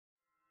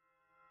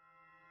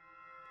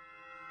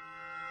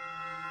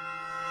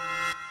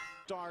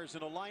stars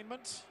in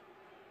alignment.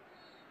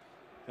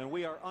 And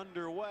we are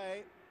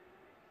underway.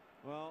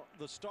 Well,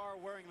 the star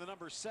wearing the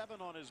number 7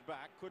 on his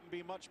back couldn't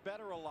be much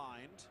better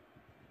aligned.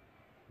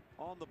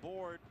 On the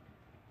board.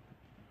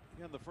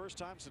 Again, the first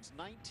time since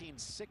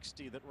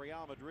 1960 that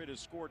Real Madrid has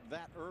scored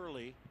that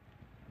early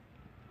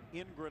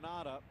in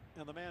Granada.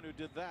 And the man who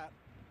did that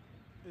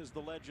is the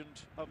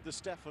legend of Di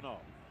Stefano.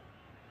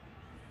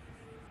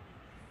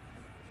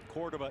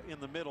 Cordoba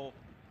in the middle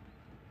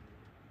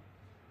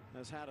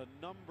has had a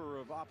number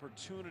of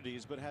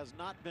opportunities but has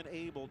not been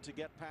able to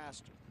get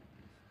past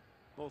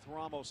both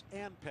Ramos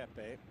and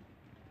Pepe.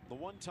 The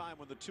one time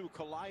when the two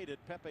collided,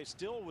 Pepe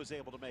still was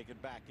able to make it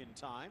back in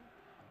time.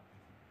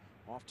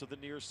 Off to the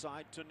near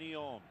side to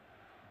Nyon.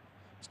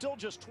 Still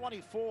just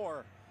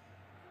 24,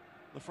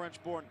 the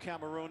French-born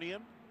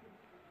Cameroonian.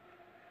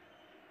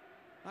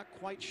 Not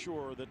quite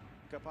sure that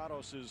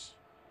Caparros is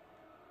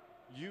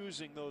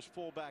using those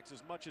fullbacks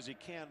as much as he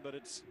can, but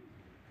it's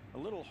a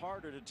little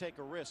harder to take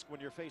a risk when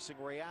you're facing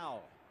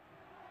Real.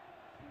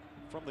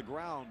 From the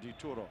ground,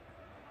 Dituro.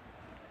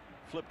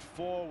 Flipped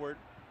forward.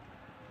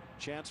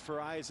 Chance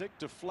for Isaac.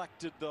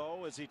 Deflected,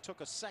 though, as he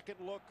took a second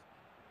look.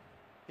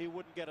 He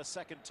wouldn't get a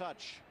second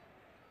touch.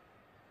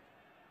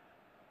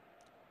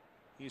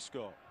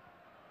 Isco.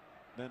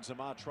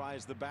 Benzema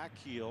tries the back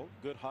heel.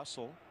 Good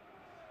hustle.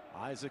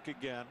 Isaac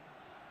again.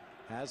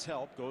 Has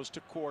help. Goes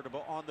to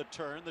Cordoba on the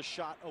turn. The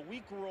shot, a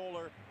weak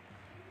roller.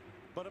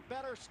 But a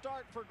better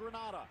start for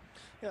Granada.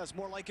 Yeah, it's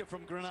more like it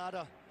from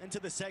Granada into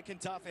the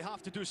second half. They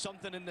have to do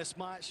something in this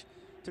match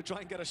to try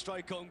and get a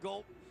strike on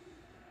goal.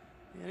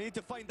 They need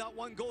to find that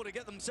one goal to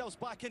get themselves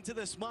back into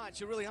this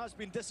match. It really has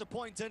been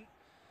disappointing.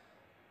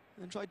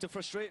 And tried to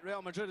frustrate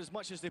Real Madrid as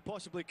much as they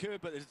possibly could,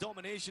 but the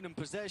domination and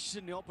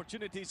possession, the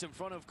opportunities in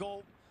front of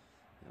goal,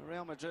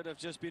 Real Madrid have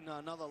just been at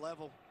another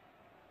level.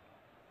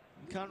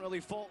 You can't really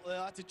fault the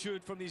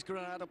attitude from these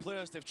Granada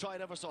players. They've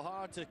tried ever so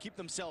hard to keep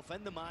themselves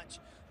in the match,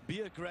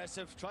 be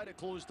aggressive, try to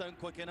close down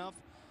quick enough.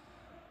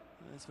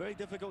 It's very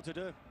difficult to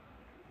do.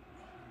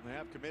 They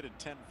have committed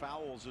 10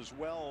 fouls as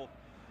well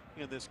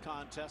in this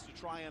contest to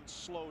try and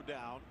slow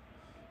down.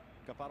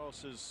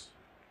 Caparros is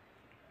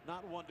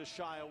not one to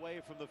shy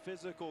away from the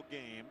physical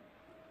game.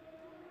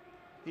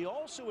 He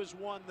also is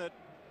one that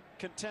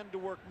can tend to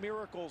work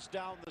miracles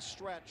down the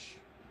stretch.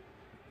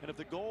 And if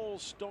the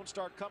goals don't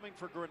start coming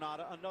for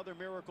Granada, another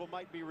miracle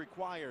might be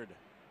required.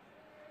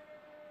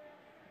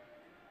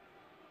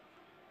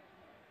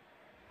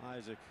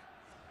 Isaac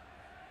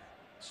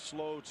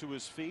slow to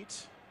his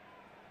feet.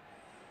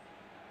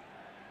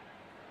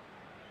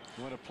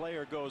 When a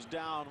player goes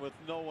down with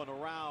no one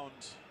around,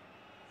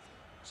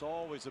 it's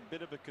always a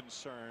bit of a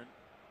concern.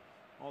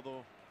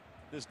 Although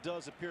this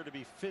does appear to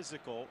be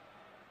physical.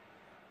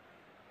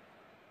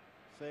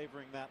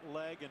 Favoring that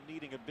leg and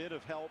needing a bit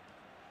of help.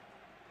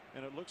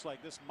 And it looks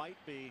like this might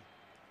be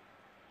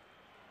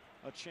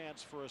a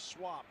chance for a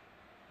swap.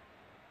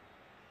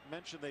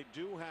 Mentioned they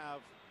do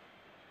have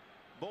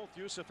both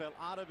Youssef El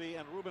Arabi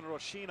and Ruben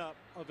Rochina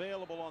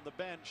available on the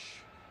bench.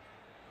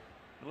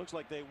 It looks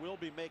like they will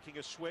be making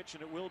a switch,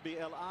 and it will be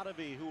El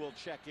Arabi who will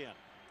check in.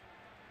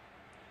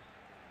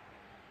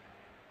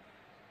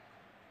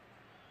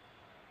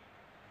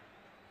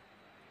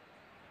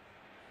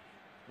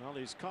 Well,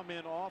 he's come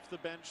in off the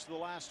bench the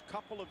last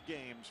couple of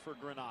games for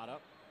Granada.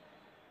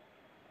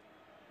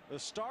 The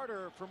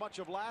starter for much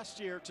of last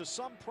year, to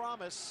some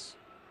promise,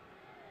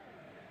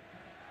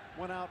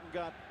 went out and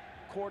got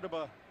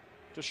Cordoba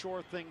to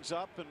shore things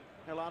up, and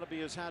El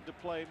Arabi has had to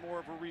play more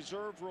of a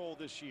reserve role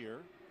this year.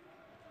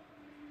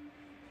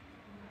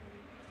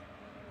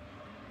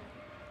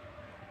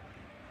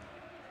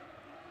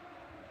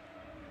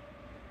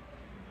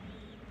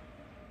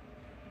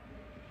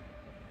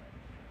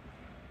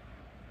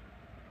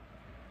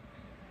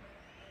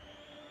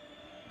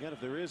 Again,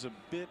 if there is a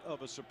bit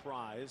of a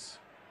surprise,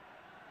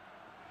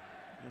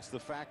 it's the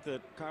fact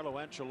that Carlo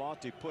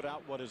Ancelotti put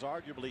out what is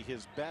arguably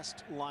his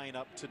best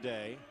lineup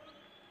today,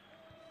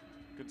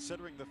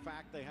 considering the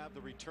fact they have the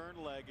return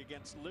leg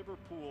against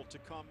Liverpool to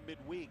come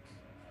midweek.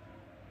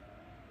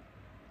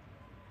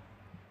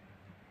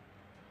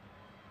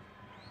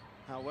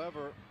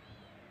 However,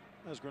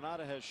 as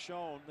Granada has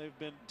shown, they've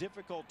been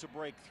difficult to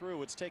break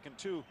through. It's taken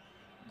two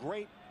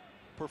great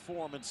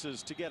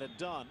performances to get it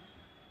done.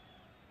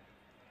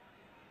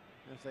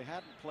 If they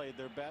hadn't played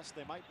their best,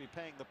 they might be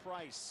paying the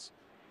price.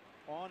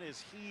 On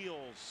his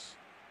heels,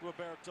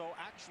 Roberto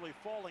actually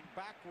falling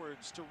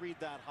backwards to read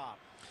that hop.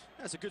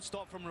 That's a good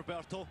stop from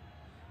Roberto.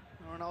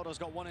 Ronaldo's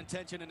got one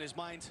intention in his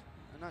mind,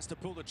 and that's to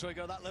pull the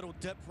trigger. That little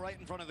dip right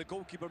in front of the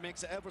goalkeeper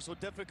makes it ever so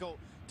difficult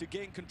to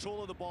gain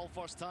control of the ball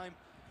first time.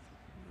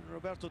 And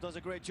Roberto does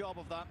a great job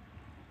of that.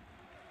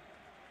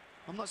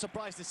 I'm not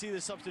surprised to see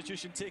the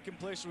substitution taking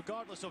place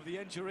regardless of the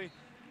injury.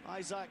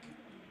 Isaac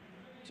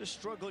just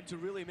struggling to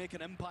really make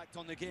an impact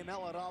on the game.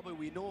 El Arabi,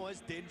 we know,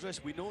 is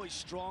dangerous. We know he's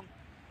strong.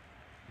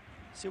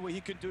 See what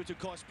he can do to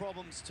cause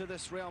problems to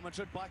this Real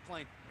Madrid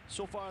backline.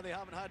 So far, they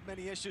haven't had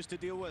many issues to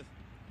deal with.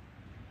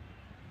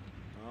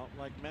 Well,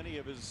 like many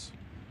of his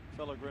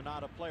fellow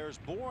Granada players,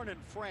 born in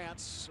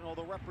France,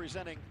 although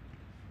representing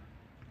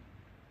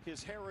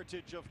his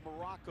heritage of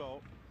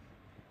Morocco.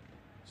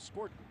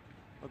 Scored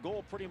a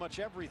goal pretty much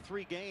every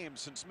 3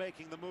 games since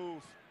making the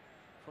move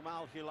from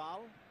Al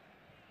Hilal.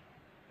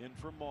 In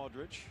for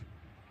Modric.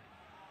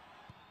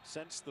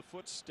 Sensed the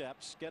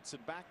footsteps, gets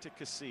it back to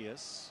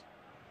Casillas.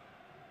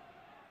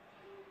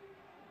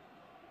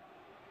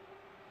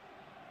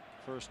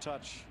 First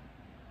touch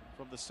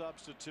from the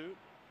substitute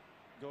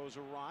goes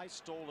awry,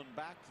 stolen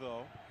back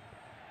though.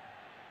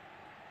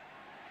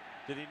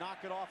 Did he knock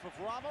it off of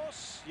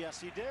Ramos?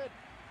 Yes, he did.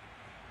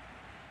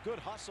 Good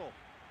hustle.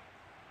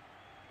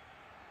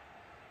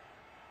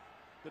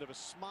 Bit of a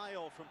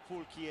smile from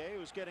Foulquier,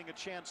 who's getting a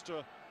chance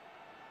to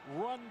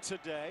run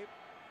today.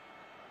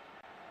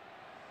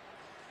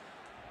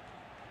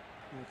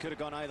 It could have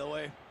gone either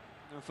way.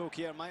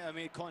 Foulquier might have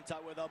made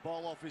contact with that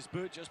ball off his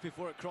boot just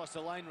before it crossed the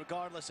line.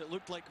 Regardless, it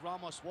looked like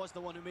Ramos was the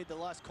one who made the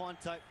last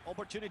contact.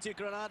 Opportunity,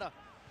 Granada.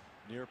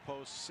 Near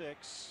post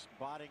 6,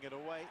 botting it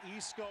away.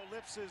 Isco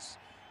lifts his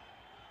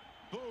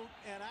boot,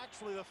 and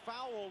actually the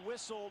foul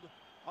whistled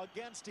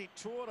against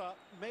Iturra.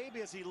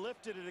 Maybe as he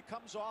lifted it, it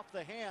comes off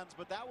the hands,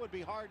 but that would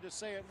be hard to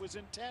say it was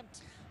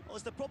intent. Well,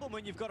 it's the problem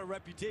when you've got a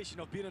reputation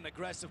of being an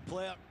aggressive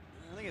player.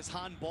 I think it's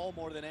handball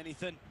more than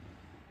anything.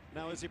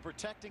 Now, is he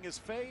protecting his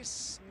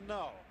face?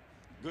 No.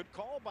 Good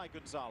call by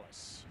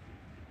Gonzalez.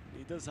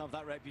 He does have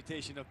that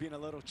reputation of being a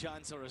little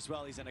chancer as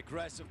well. He's an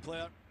aggressive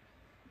player.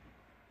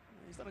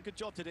 He's done a good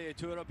job today,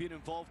 Iturra, being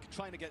involved,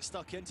 trying to get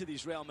stuck into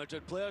these Real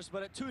Madrid players.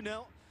 But at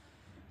 2-0,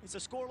 it's a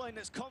scoreline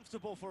that's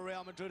comfortable for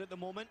Real Madrid at the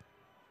moment.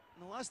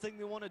 And the last thing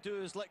they want to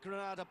do is let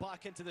Granada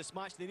back into this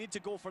match. They need to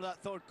go for that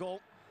third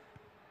goal.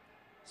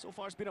 So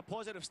far, it's been a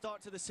positive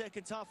start to the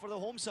second half for the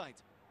home side.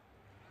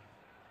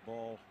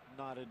 Ball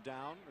knotted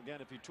down. Again,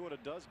 if Iturra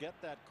does get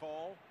that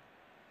call,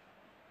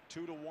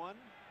 2-1.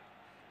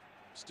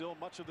 Still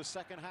much of the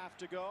second half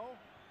to go.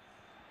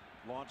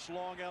 Launch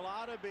long, El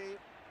Arabi.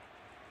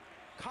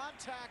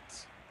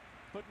 Contact,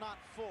 but not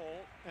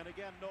full. And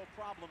again, no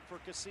problem for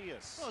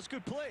Casillas. Well, it's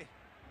good play.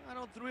 I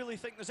don't really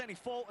think there's any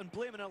fault in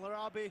blaming El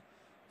Arabi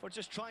for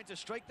just trying to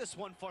strike this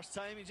one first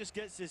time. He just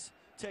gets his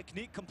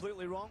technique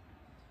completely wrong.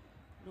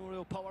 No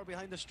real power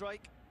behind the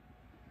strike.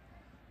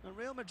 And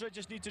Real Madrid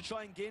just need to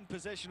try and gain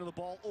possession of the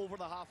ball over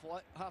the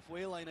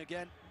halfway line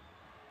again.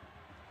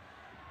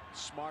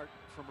 Smart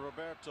from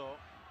Roberto.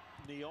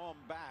 Neom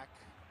back.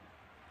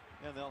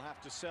 And they'll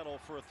have to settle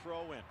for a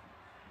throw-in.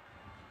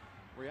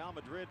 Real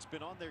Madrid's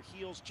been on their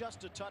heels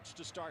just a touch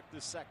to start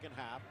this second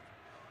half.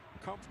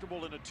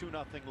 Comfortable in a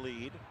 2-0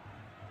 lead.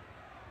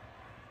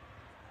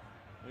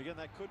 Again,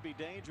 that could be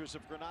dangerous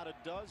if Granada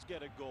does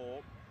get a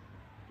goal,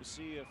 to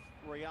see if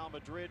Real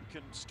Madrid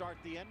can start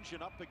the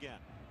engine up again.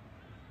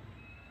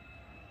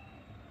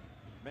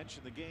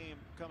 Mentioned the game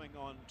coming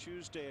on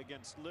Tuesday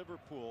against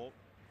Liverpool.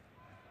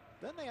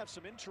 Then they have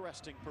some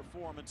interesting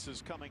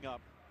performances coming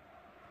up.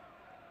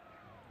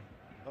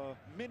 A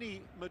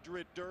mini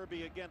Madrid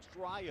derby against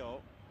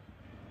Rayo.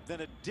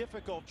 Then a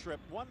difficult trip,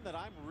 one that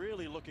I'm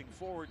really looking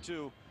forward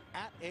to,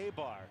 at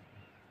Eibar.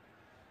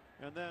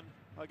 And then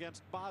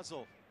against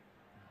Basel.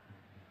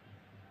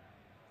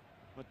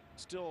 But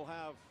still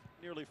have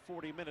nearly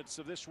 40 minutes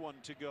of this one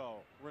to go.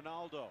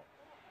 Ronaldo,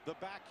 the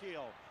back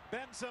heel.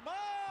 Benzema!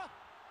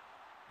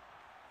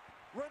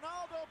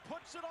 Ronaldo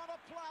puts it on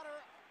a platter,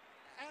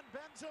 and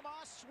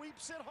Benzema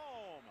sweeps it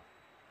home.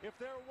 If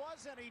there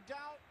was any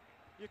doubt,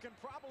 you can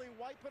probably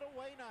wipe it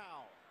away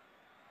now.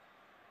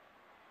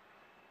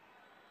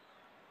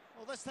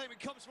 Well, this time it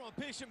comes from a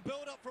patient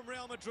build-up from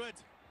Real Madrid.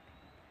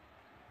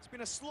 It's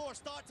been a slower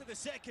start to the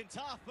second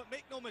half, but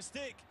make no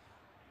mistake,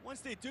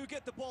 once they do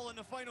get the ball in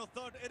the final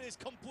third, it is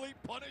complete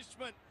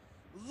punishment.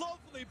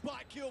 Lovely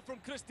back heel from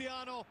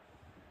Cristiano.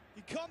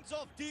 He comes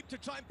off deep to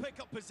try and pick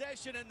up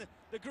possession, and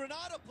the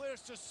Granada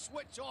players just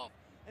switch off.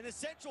 In the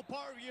central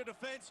part of your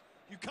defence,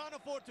 you can't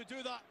afford to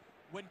do that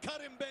when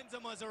Karim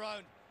Benzema's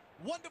around.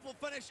 Wonderful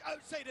finish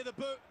outside of the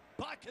boot,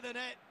 back of the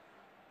net.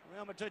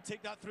 Real Madrid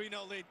take that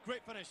 3-0 lead.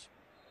 Great finish.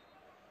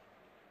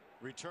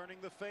 Returning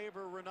the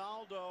favor,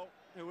 Ronaldo.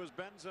 It was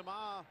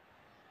Benzema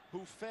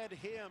who fed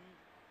him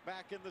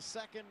back in the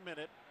second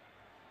minute.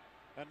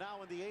 And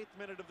now in the 8th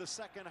minute of the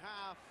second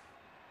half,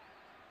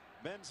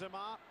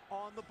 Benzema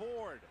on the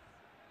board.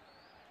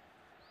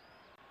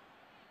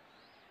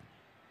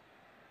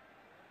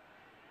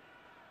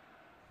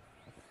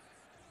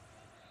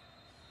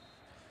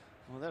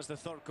 Well, there's the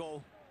third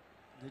goal.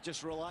 It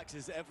just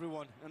relaxes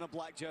everyone in a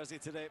black jersey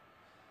today.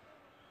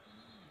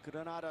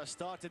 Granada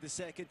started the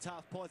second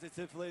half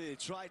positively. They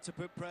tried to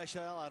put pressure.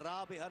 El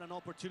Arabi had an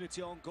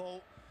opportunity on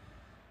goal.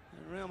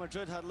 And Real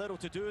Madrid had little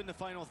to do in the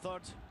final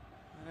third.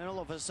 And then all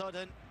of a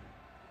sudden,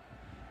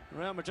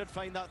 Real Madrid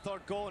find that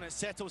third goal and it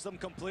settles them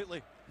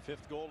completely.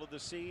 5th goal of the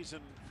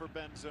season for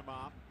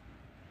Benzema.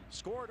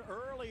 Scored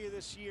early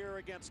this year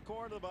against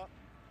Cordoba.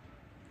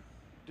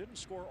 Didn't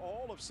score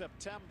all of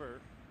September.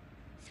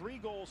 3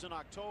 goals in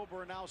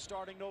October, now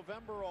starting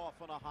November off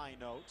on a high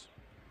note.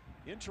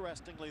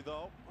 Interestingly,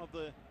 though, of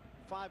the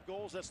 5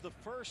 goals, that's the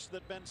first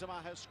that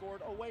Benzema has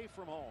scored away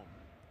from home.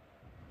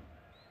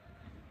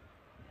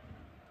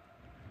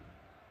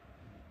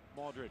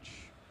 Modric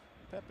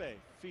Pepe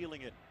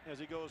feeling it as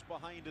he goes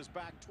behind his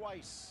back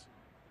twice.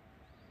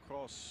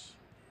 Cross.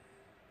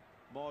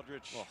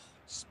 Modric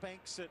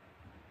spanks it.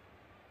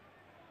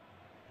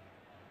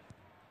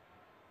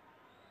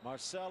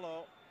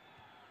 Marcelo.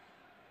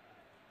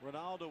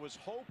 Ronaldo was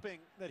hoping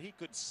that he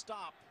could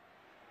stop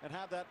and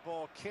have that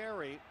ball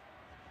carry,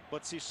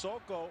 but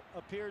Sissoko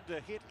appeared to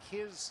hit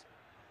his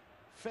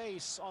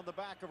face on the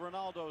back of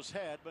Ronaldo's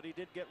head, but he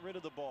did get rid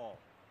of the ball.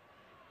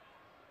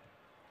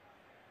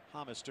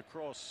 James to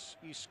Kroos,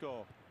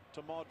 Isco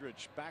to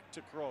Modric, back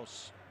to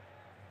Kroos.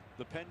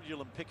 The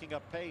pendulum picking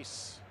up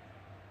pace.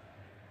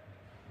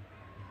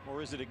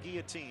 Or is it a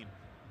guillotine?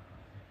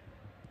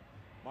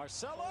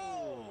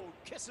 Marcelo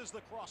kisses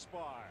the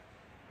crossbar.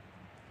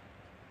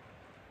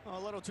 Oh, a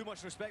little too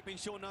much respect being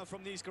shown now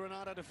from these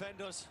Granada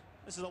defenders.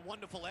 This is a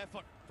wonderful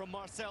effort from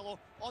Marcelo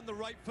on the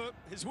right foot,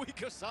 his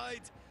weaker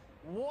side.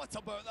 What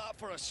about that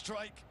for a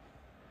strike?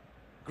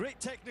 Great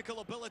technical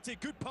ability,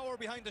 good power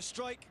behind the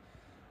strike.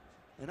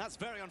 And that's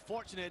very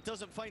unfortunate. It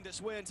doesn't find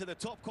its way into the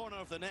top corner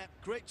of the net.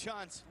 Great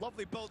chance,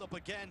 lovely build-up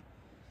again.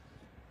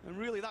 And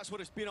really, that's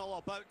what it's been all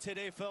about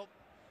today, Phil.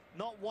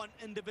 Not one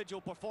individual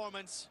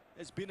performance.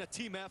 It's been a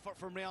team effort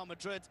from Real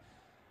Madrid.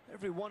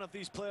 Every one of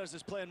these players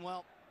is playing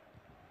well.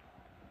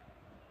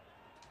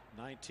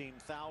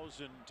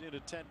 19,000 in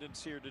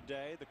attendance here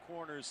today. The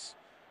corners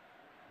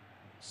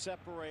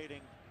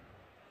separating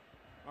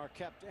are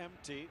kept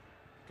empty.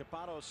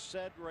 Capado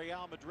said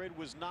Real Madrid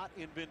was not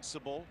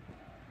invincible.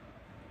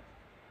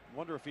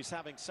 Wonder if he's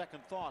having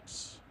second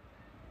thoughts.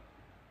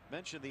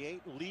 Mentioned the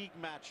 8 league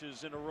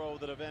matches in a row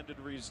that have ended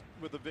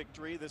with a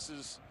victory. This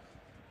is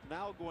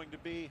now going to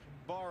be,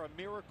 bar a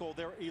miracle,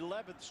 their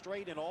 11th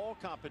straight in all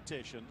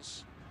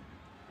competitions.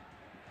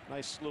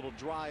 Nice little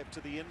drive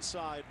to the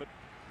inside, but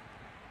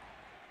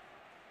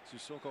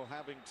Sissoko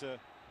having to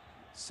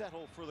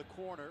settle for the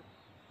corner.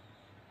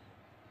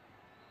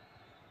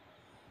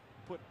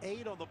 Put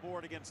 8 on the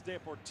board against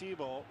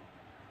Deportivo.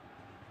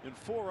 In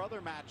 4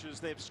 other matches,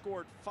 they've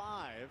scored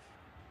 5.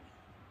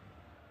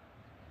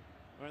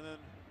 And then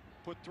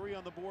put 3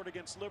 on the board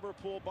against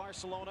Liverpool,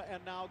 Barcelona,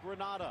 and now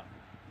Granada.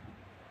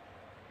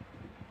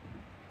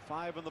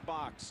 5 in the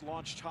box,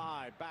 launched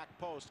high, back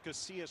post,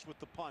 Casillas with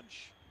the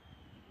punch.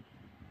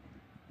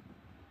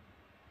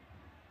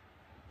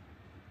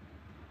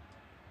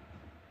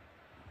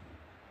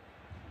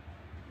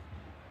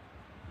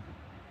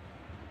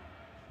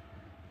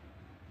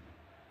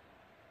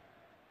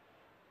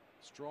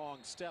 Strong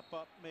step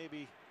up,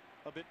 maybe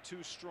a bit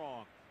too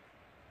strong.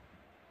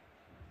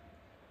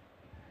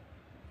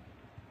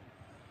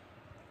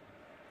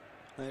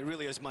 It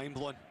really is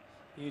mind-blowing.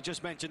 You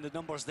just mentioned the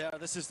numbers there.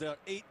 This is their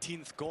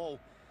 18th goal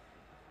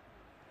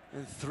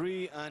in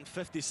 3 and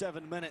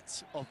 57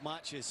 minutes of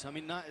matches. I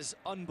mean, that is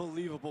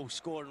unbelievable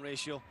scoring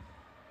ratio.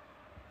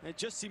 It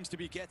just seems to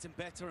be getting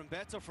better and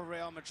better for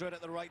Real Madrid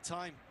at the right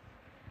time.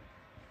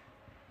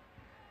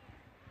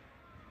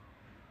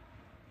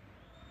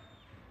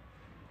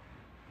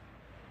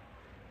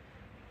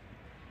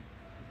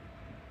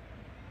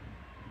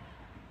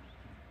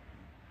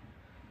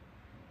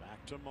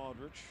 Back to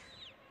Modric.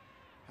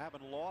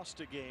 Haven't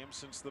lost a game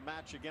since the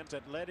match against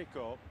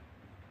Atletico.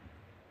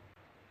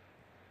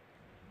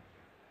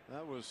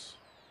 That was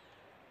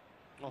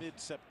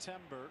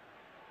mid-September.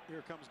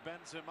 Here comes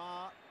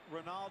Benzema.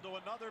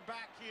 Ronaldo, another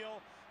back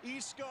heel.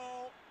 Isco.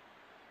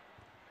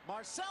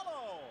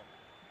 Marcelo.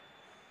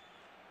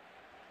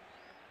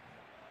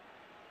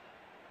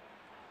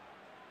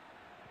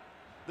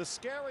 The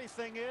scary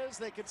thing is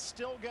they could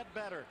still get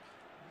better.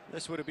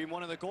 This would have been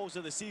one of the goals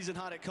of the season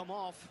had it come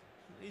off.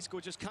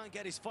 Isco just can't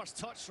get his first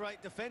touch right.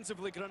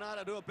 Defensively,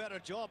 Granada do a better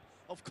job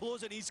of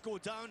closing Isco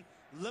down,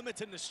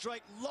 limiting the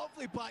strike.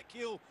 Lovely back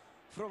heel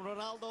from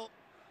Ronaldo.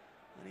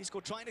 And Isco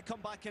trying to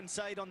come back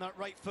inside on that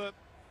right foot.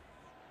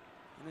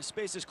 And the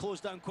space is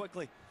closed down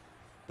quickly.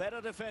 Better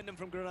defending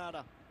from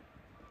Granada.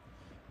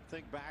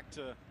 Think back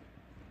to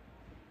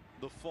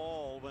the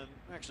fall, when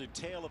actually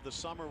tail of the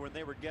summer, when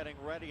they were getting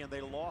ready and they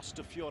lost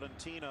to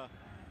Fiorentina,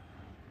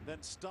 then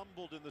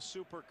stumbled in the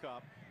Super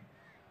Cup.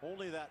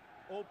 Only that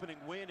opening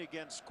win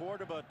against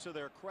Cordoba to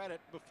their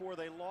credit before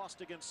they lost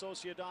against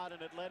Sociedad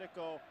and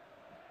Atletico.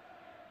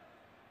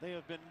 They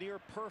have been near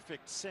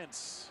perfect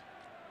since.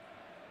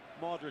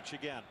 Modric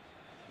again.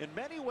 In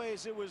many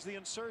ways it was the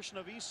insertion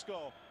of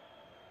Isco,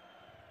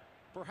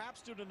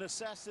 perhaps due to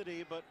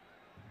necessity, but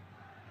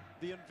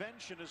the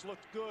invention has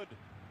looked good.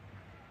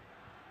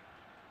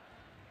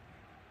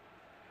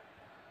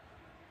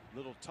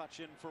 Little touch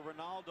in for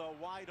Ronaldo,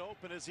 wide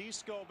open as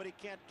Isco, but he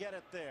can't get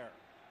it there.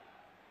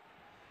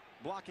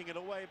 Blocking it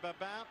away,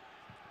 Babin.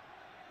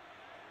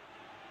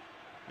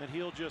 And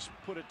he'll just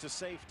put it to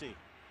safety.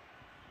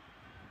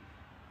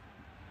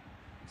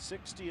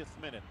 60th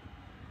minute.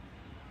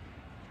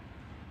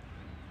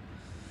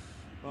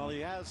 Well,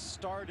 he has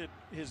started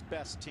his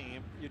best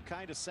team. You'd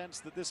kind of sense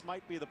that this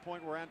might be the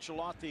point where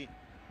Ancelotti,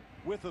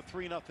 with a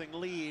 3-0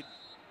 lead,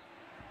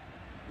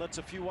 lets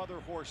a few other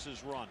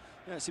horses run.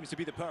 Yeah, it seems to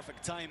be the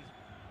perfect time.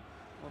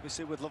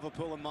 Obviously with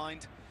Liverpool in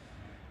mind.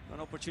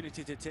 An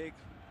opportunity to take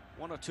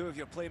one or two of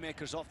your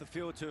playmakers off the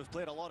field who have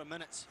played a lot of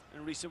minutes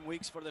in recent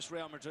weeks for this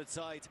Real Madrid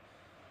side.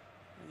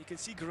 And you can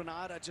see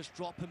Granada just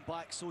dropping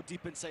back so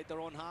deep inside their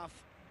own half.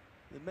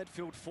 The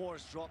midfield four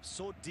has dropped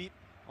so deep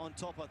on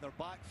top of their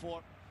back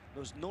four.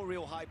 There's no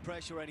real high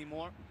pressure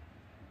anymore.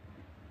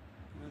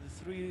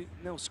 The 3-0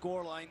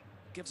 scoreline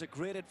gives a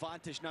great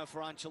advantage now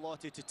for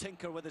Ancelotti to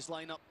tinker with his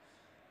lineup.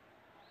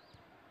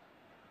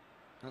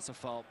 That's a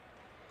foul.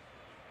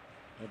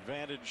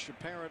 Advantage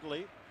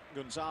apparently.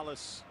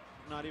 Gonzalez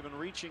not even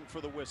reaching for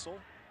the whistle.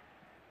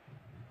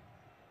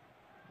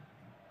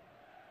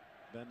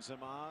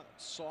 Benzema,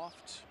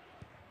 soft.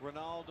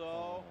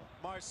 Ronaldo,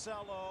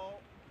 Marcelo.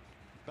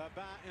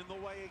 Babin in the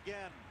way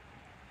again.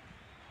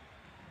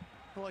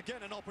 Well,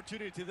 again, an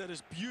opportunity that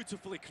is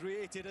beautifully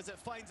created as it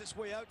finds its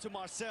way out to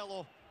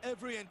Marcelo.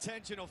 Every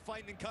intention of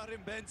finding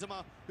Karim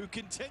Benzema, who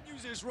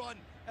continues his run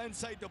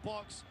inside the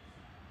box.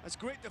 That's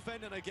great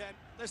defending again,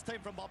 this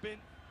time from Babin,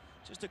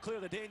 just to clear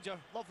the danger.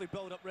 Lovely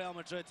build-up, Real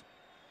Madrid.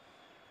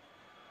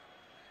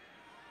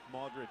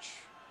 Modric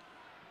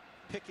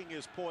picking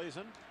his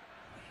poison.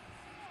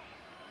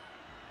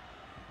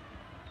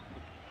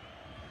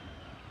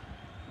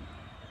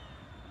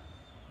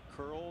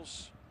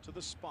 Curls to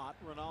the spot.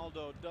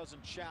 Ronaldo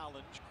doesn't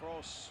challenge.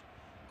 Kroos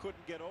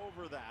couldn't get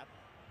over that,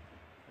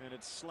 and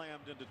it's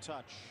slammed into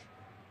touch.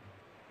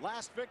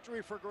 Last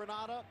victory for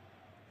Granada,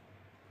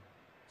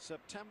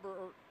 September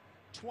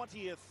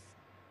 20th,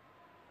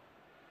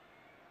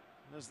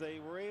 as they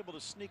were able to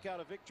sneak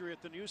out a victory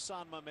at the new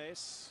San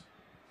Mamés.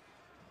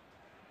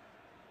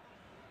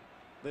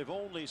 They've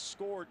only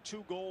scored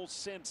 2 goals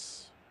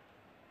since,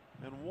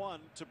 and 1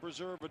 to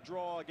preserve a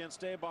draw against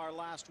Eibar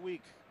last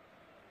week.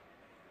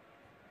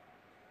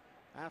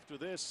 After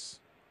this,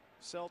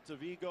 Celta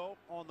Vigo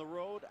on the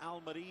road,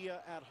 Almeria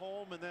at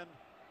home, and then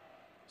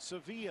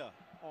Sevilla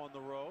on the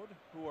road,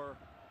 who are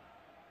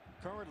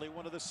currently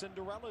one of the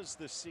Cinderellas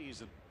this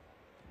season.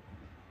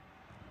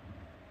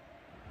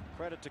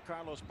 Credit to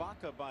Carlos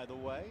Bacca, by the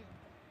way,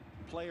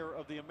 player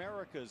of the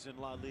Americas in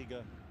La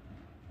Liga,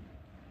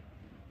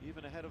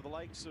 even ahead of the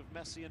likes of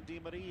Messi and Di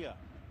Maria.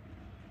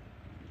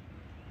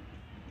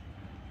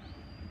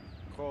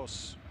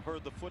 Kroos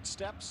heard the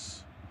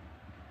footsteps.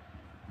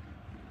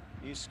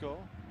 Isco,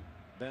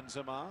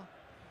 Benzema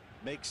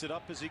makes it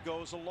up as he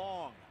goes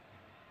along.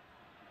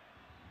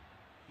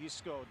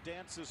 Isco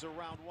dances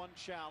around one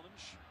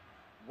challenge,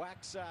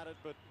 whacks at it,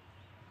 but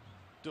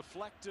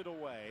deflected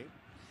away.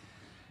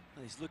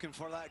 He's looking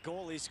for that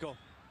goal, Isco.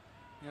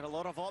 He had a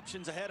lot of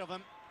options ahead of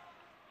him.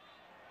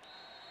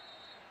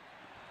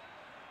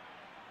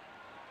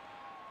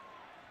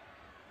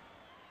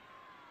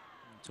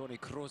 And Toni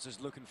Kroos is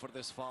looking for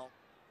this foul.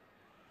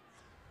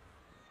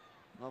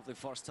 Lovely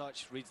first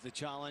touch, reads the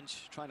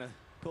challenge, trying to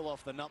pull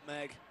off the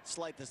nutmeg.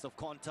 Slightest of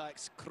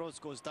contacts, Kroos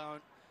goes down.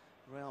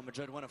 Real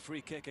Madrid win a free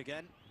kick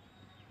again.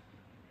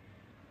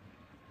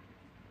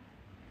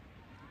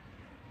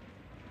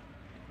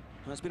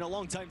 And it's been a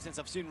long time since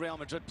I've seen Real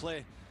Madrid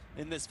play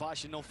in this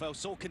fashion, no foul,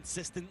 so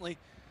consistently.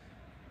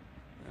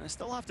 And I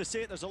still have to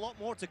say there's a lot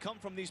more to come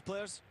from these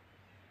players.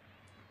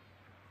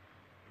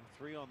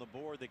 3 on the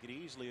board, they could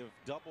easily have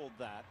doubled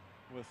that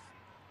with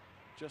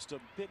just a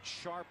bit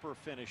sharper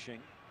finishing.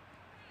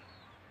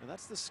 And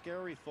that's the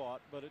scary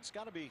thought, but it's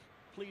got to be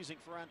pleasing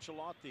for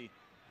Ancelotti.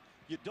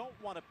 You don't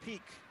want to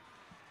peak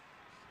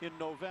in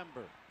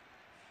November.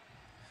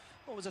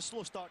 Well, it was a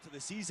slow start to the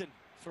season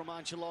from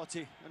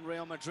Ancelotti and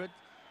Real Madrid.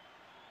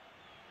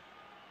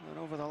 And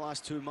over the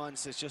last 2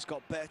 months, it's just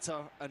got better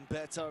and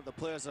better. The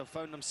players have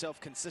found themselves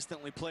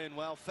consistently playing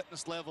well.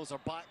 Fitness levels are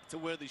back to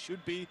where they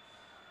should be.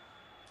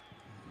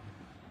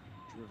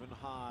 Driven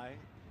high,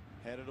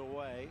 headed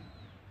away.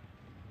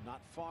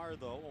 Not far,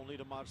 though, only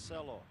to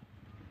Marcelo.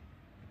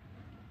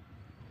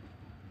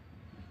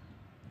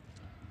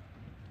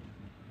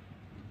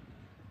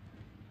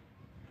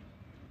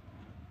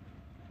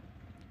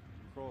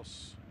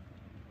 Kroos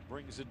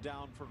brings it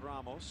down for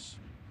Ramos.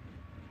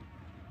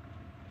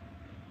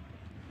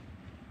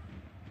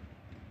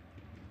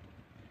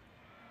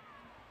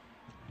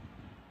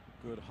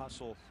 Good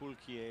hustle,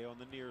 Fulquier on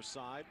the near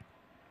side.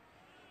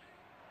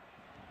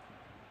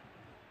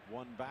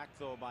 One back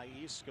though by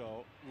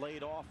Isco,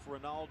 laid off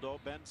Ronaldo.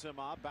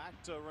 Benzema back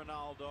to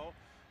Ronaldo.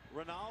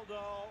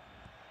 Ronaldo,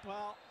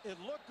 well, it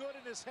looked good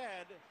in his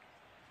head.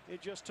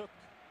 It just took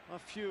a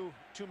few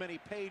too many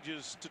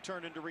pages to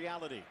turn into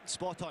reality.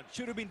 Spot on.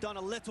 Should have been done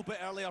a little bit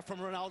earlier from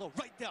Ronaldo.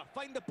 Right there,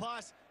 find the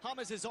pass.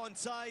 James is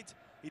onside.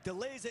 He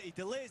delays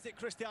it.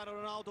 Cristiano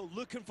Ronaldo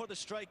looking for the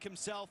strike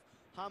himself.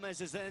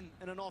 James is in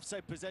an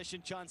offside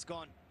possession, chance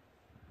gone.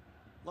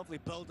 Lovely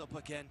build-up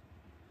again.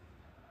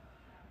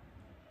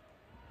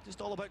 Just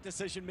all about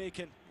decision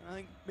making. I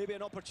think maybe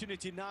an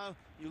opportunity now.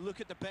 You look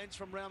at the bench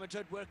from Real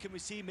Madrid, where can we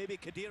see maybe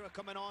Khedira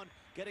coming on,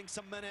 getting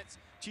some minutes.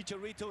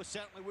 Chicharito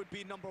certainly would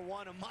be number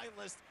 1 on my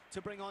list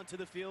to bring onto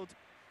the field.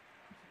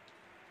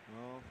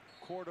 Well,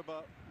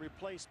 Cordoba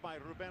replaced by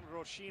Ruben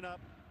Rochina.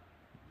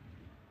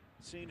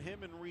 Seen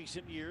him in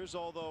recent years,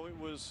 although it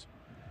was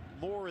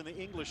more in the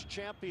English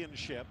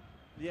Championship.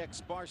 The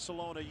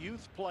ex-Barcelona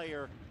youth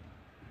player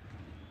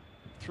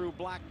through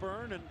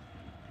Blackburn and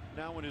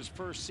now in his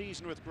first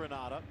season with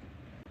Granada.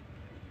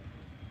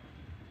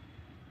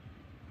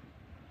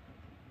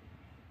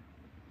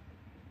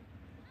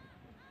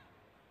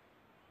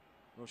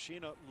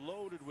 Roshina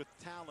loaded with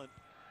talent.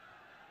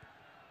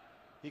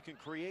 He can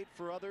create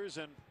for others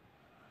and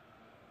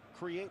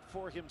create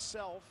for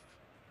himself.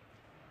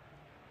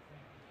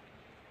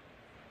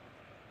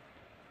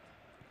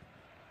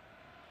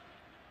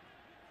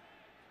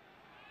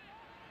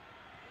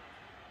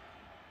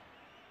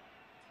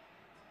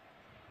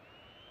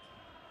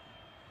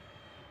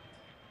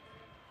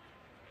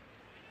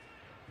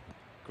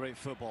 Great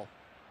football.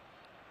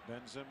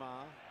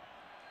 Benzema.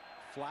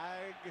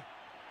 Flag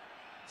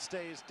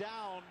stays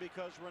down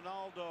because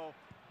Ronaldo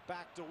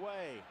backed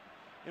away.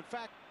 In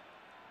fact,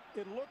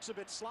 it looks a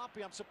bit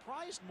sloppy. I'm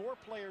surprised more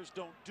players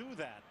don't do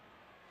that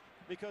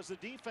because the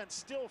defense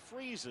still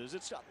freezes.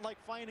 It's like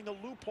finding a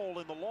loophole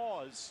in the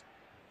laws.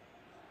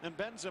 And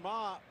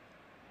Benzema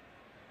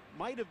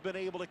might have been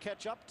able to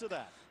catch up to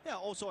that. Yeah,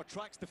 also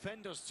attracts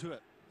defenders to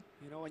it.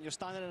 You know, when you're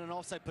standing in an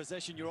offside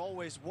position, you're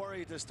always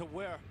worried as to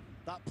where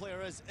that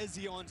player is. Is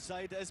he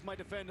onside? Is my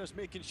defenders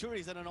making sure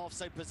he's in an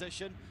offside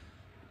position?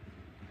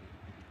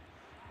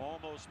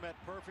 Almost met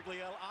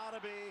perfectly. El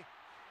Arabi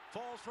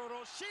falls for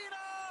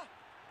Roshina,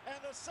 and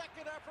the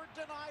second effort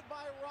denied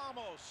by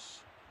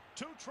Ramos.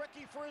 Too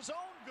tricky for his own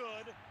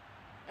good,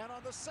 and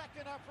on the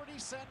second effort he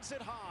sends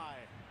it high.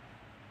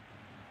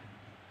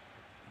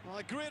 Well,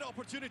 a great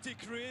opportunity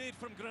created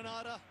from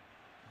Granada.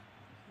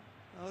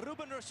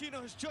 Ruben Roshina,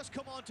 who's just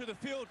come onto the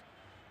field,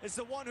 is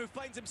the one who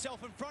finds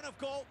himself in front of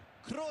goal.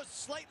 Kroos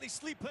slightly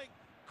sleeping.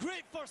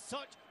 Great first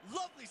touch,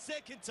 lovely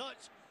second touch.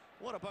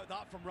 What about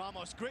that from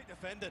Ramos? Great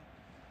defending.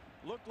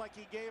 Looked like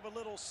he gave a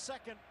little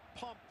second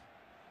pump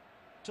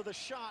to the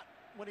shot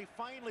when he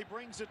finally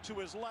brings it to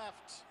his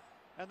left,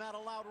 and that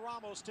allowed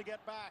Ramos to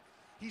get back.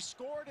 He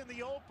scored in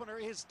the opener,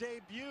 his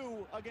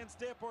debut against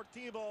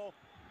Deportivo.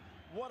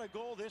 What a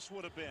goal this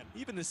would have been.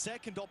 Even the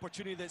second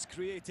opportunity that's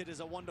created is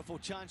a wonderful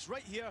chance.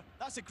 Right here,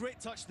 that's a great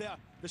touch there.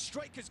 The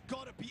striker's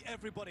got to beat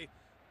everybody.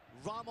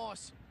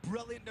 Ramos,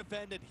 brilliant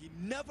defending. He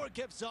never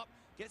gives up,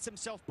 gets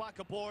himself back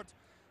aboard.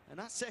 And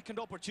that second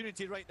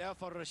opportunity right there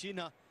for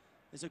Roshina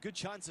is a good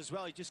chance as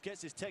well. He just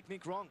gets his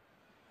technique wrong.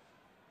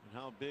 And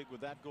how big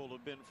would that goal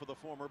have been for the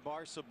former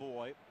Barca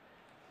boy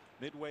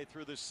midway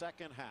through the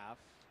second half?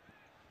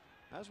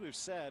 As we've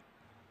said,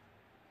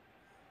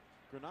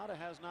 Granada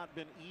has not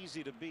been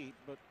easy to beat,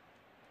 but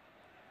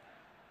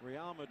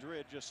Real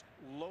Madrid just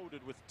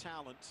loaded with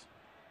talent.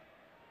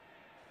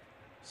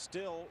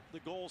 Still, the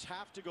goals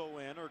have to go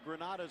in or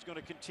Granada is going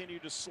to continue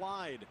to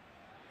slide.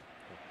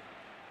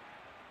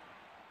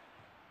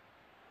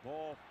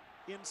 Ball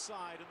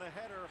inside and the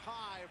header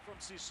high from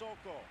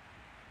Sissoko.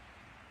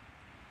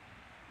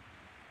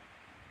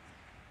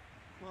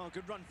 Well,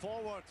 good run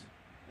forward.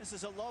 This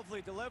is a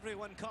lovely delivery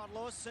when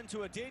Carlos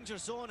into a danger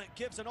zone. It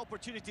gives an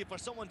opportunity for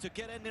someone to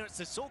get in there. It's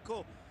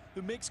Sissoko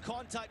who makes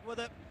contact with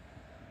it.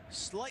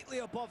 Slightly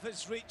above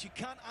his reach. He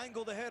can't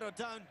angle the header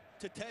down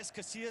to test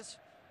Casillas.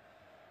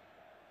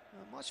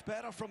 Much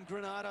better from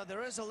Granada.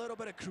 There is a little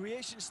bit of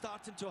creation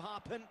starting to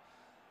happen.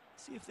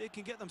 See if they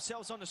can get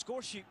themselves on the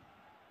score sheet.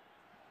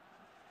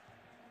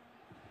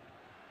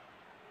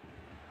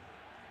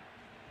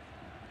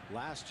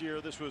 Last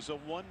year, this was a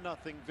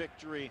 1-0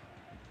 victory.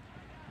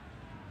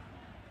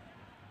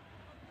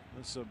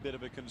 This is a bit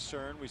of a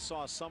concern. We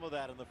saw some of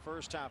that in the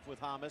first half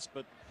with James,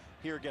 but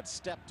here gets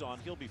stepped on.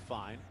 He'll be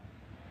fine.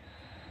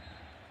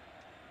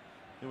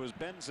 It was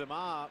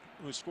Benzema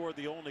who scored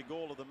the only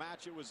goal of the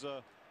match. It was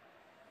a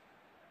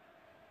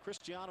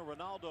Cristiano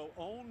Ronaldo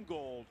own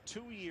goal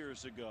 2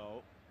 years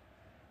ago.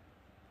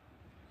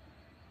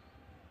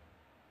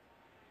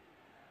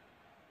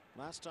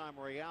 Last time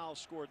Real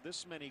scored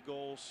this many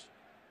goals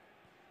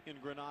in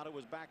Granada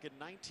was back in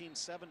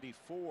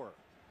 1974. Of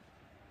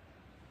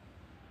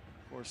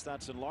course,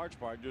 that's in large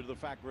part due to the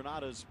fact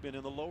Granada's been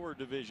in the lower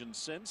division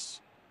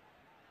since.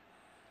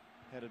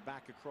 Headed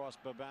back across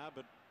Baba,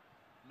 but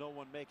no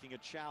one making a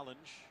challenge.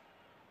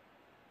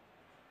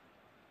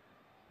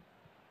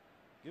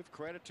 Give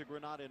credit to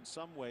Granada in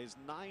some ways.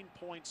 9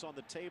 points on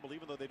the table,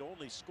 even though they'd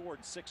only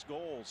scored 6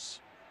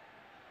 goals.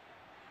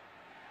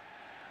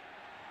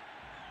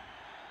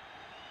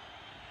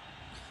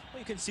 Well,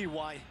 you can see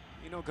why.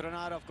 You know,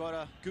 Granada have got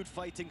a good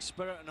fighting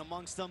spirit and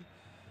amongst them.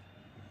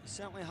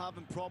 Certainly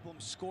having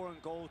problems scoring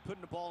goals,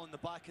 putting the ball in the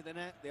back of the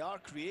net. They are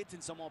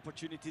creating some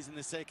opportunities in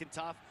the second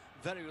half.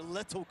 Very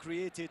little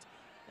created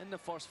in the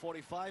first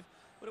 45.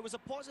 But it was a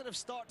positive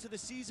start to the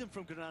season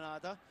from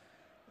Granada.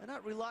 And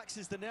that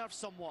relaxes the nerves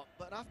somewhat.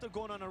 But after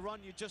going on a run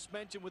you just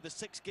mentioned with the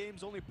 6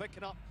 games, only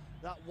picking up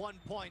that 1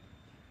 point,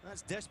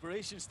 that's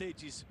desperation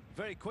stages.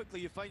 Very quickly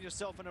you find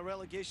yourself in a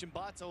relegation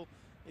battle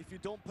if you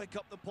don't pick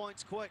up the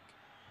points quick.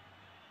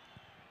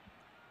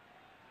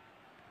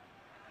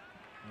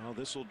 Well,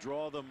 this will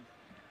draw them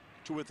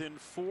to within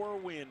 4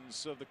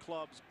 wins of the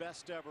club's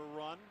best ever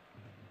run.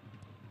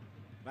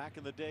 Back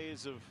in the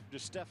days of Di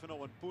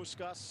Stefano and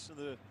Puskas in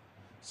the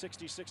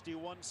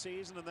 60-61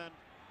 season, and then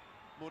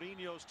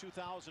Mourinho's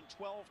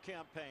 2012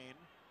 campaign.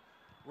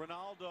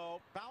 Ronaldo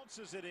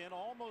bounces it in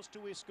almost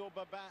to Isco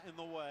Baba in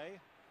the way.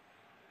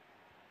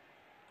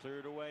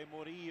 Cleared away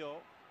Murillo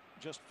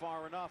just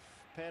far enough.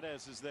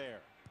 Perez is there.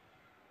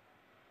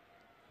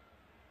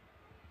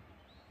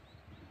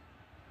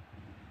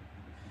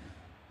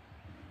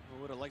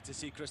 I would have liked to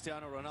see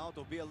Cristiano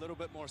Ronaldo be a little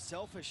bit more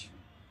selfish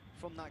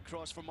from that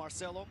cross from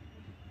Marcelo.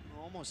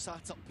 Almost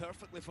sat up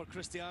perfectly for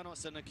Cristiano.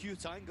 It's an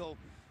acute angle,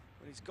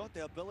 but he's got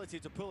the ability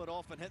to pull it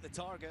off and hit the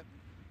target.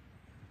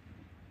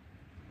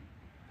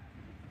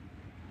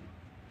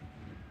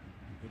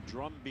 The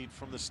drumbeat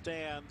from the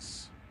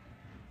stands,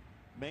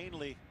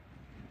 mainly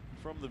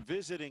from the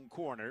visiting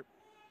corner.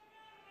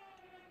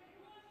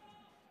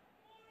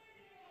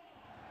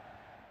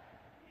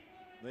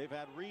 They've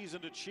had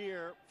reason to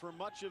cheer for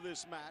much of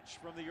this match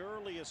from the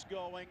earliest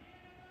going.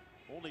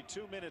 Only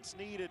 2 minutes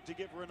needed to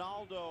give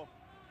Ronaldo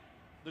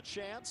the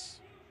chance.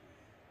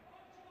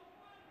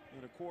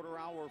 In a quarter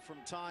hour from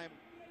time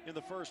in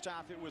the first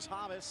half, it was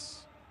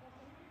James.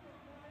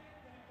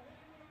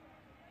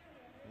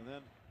 And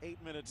then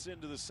 8 minutes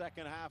into the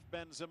second half,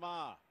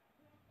 Benzema.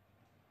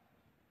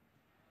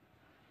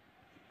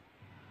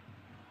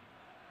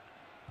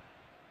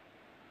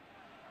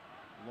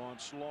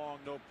 Launched long,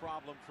 no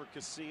problem for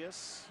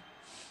Casillas.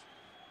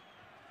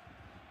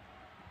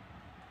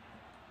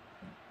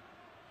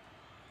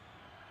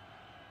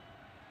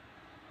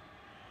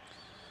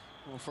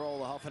 Well, for all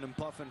the huffing and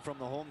puffing from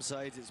the home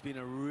side, it's been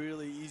a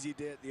really easy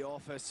day at the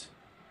office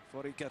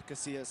for Iker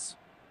Casillas.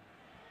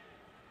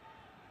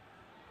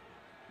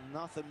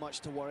 Nothing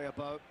much to worry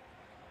about.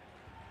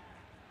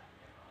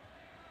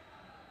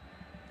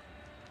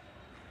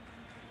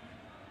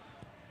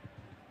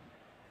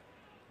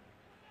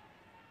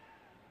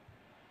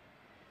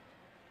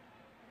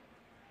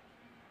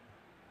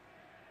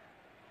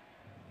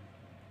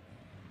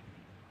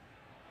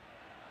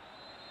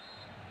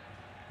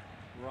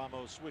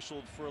 Ramos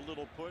whistled for a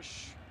little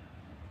push.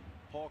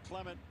 Paul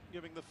Clement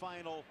giving the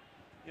final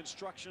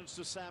instructions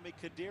to Sami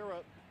Khedira.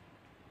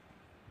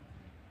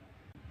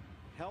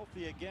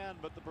 Healthy again,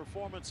 but the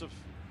performance of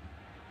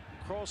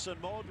Kroos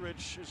and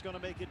Modric is going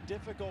to make it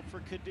difficult for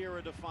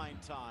Khedira to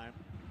find time.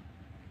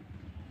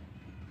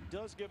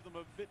 Does give them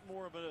a bit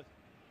more of a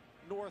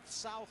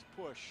north-south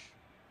push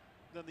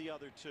than the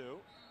other two.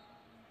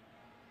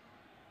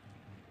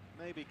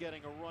 Maybe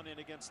getting a run in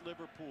against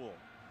Liverpool.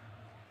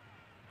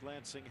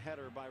 Glancing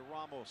header by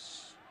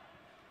Ramos.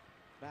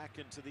 Back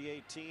into the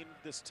 18.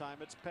 This time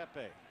it's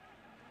Pepe.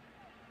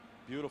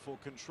 Beautiful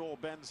control,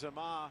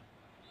 Benzema.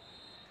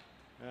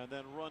 And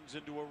then runs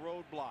into a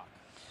roadblock.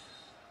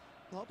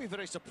 Well, I'll be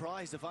very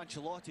surprised if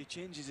Ancelotti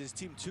changes his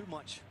team too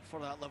much for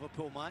that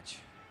Liverpool match.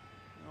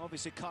 And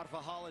obviously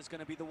Carvajal is going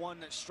to be the one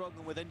that's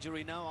struggling with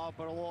injury now.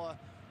 Arbeloa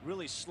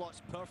really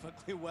slots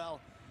perfectly well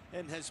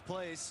in his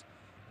place.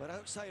 But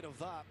outside of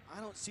that,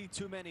 I don't see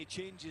too many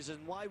changes.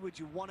 And why would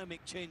you want to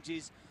make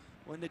changes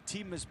when the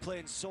team is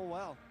playing so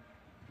well?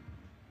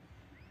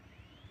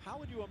 How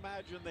would you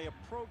imagine they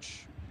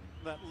approach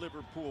that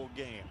Liverpool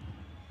game?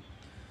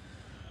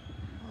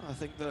 Well, I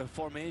think the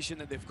formation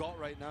that they've got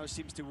right now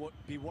seems to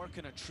be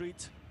working a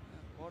treat.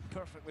 Worked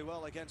perfectly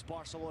well against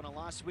Barcelona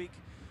last week.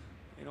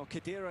 You know,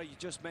 Khedira, you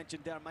just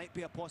mentioned there, might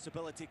be a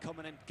possibility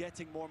coming in,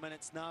 getting more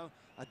minutes now.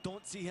 I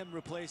don't see him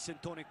replacing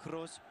Toni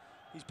Kroos.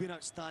 He's been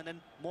outstanding.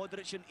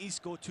 Modric and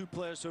Isco, two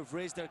players who have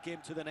raised their game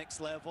to the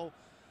next level.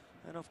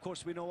 And of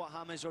course, we know what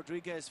James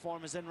Rodriguez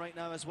form is in right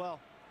now as well.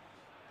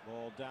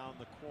 Ball down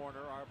the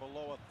corner.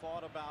 Arbeloa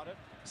thought about it.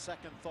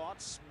 Second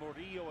thoughts.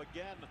 Murillo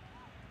again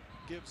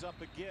gives up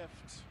a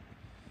gift.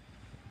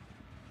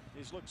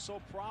 He's looked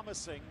so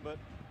promising, but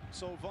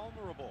so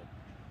vulnerable.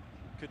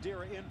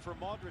 Khedira in for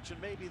Modric,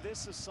 and maybe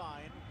this is a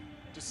sign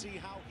to see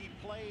how he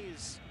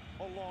plays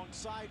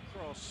alongside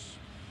Kroos.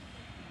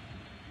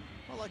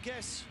 Well, I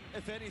guess,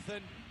 if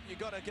anything, you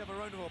got to give a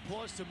round of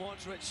applause to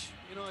Modric.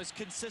 You know, his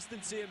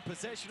consistency in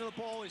possession of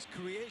the ball, his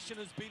creation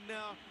has been there,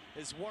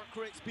 his work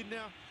rate's been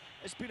there.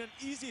 It's been an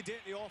easy day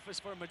at the office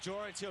for a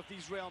majority of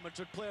these Real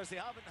Madrid players. They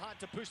haven't had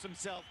to push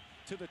themselves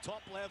to the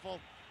top level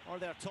or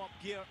their top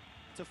gear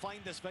to find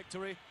this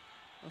victory.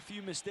 A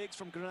few mistakes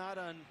from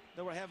Granada and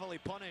they were heavily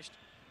punished.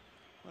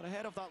 But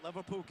ahead of that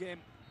Liverpool game,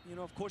 you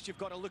know, of course, you've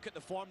got to look at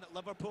the form that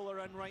Liverpool are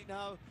in right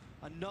now.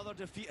 Another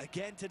defeat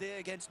again today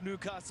against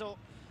Newcastle.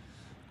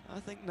 I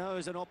think now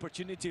is an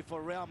opportunity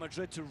for Real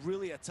Madrid to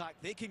really attack.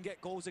 They can get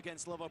goals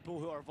against Liverpool,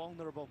 who are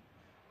vulnerable.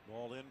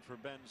 Ball in for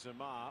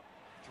Benzema.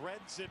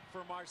 Threads it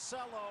for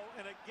Marcelo,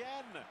 and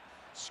again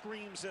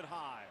screams it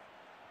high.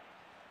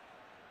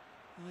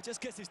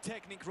 Just gets his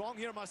technique wrong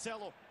here,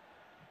 Marcelo.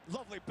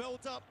 Lovely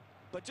build-up,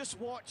 but just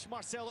watch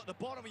Marcelo at the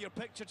bottom of your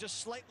picture,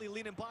 just slightly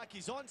leaning back.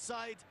 He's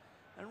onside,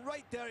 and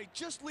right there, he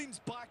just leans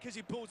back as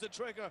he pulls the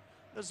trigger.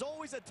 There's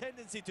always a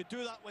tendency to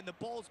do that when the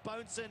ball's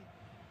bouncing.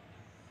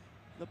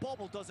 The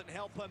bobble doesn't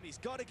help him. He's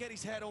got to get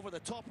his head over the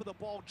top of the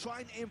ball, try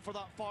and aim for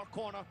that far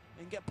corner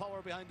and get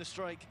power behind the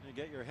strike. You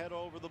get your head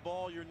over the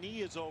ball, your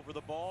knee is over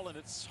the ball, and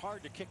it's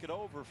hard to kick it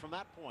over from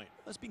that point.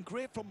 It's been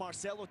great from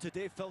Marcelo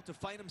today, Phil, to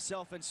find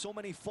himself in so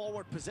many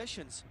forward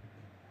positions.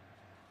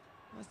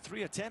 That's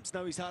 3 attempts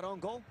now he's had on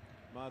goal.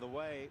 By the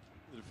way,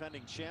 the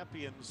defending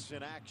champions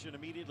in action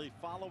immediately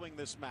following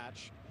this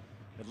match.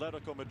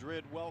 Atletico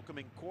Madrid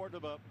welcoming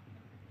Cordoba.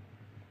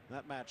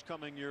 That match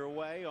coming your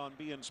way on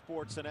beIN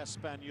Sports and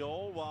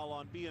Espanol, while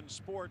on beIN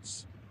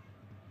Sports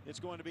it's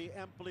going to be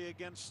Empoli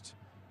against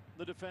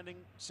the defending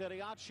Serie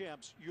A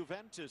champs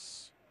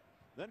Juventus.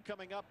 Then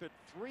coming up at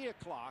 3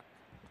 o'clock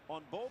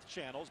on both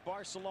channels,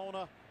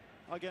 Barcelona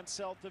against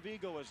Celta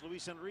Vigo as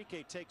Luis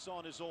Enrique takes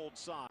on his old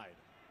side.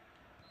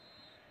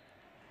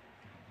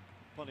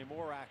 Plenty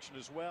more action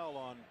as well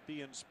on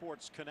beIN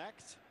Sports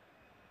Connect.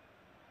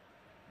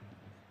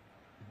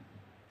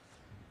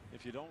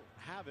 If you don't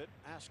have it,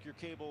 ask your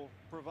cable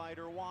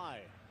provider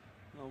why.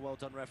 Oh, well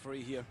done,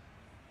 referee here.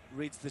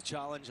 Reads the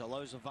challenge,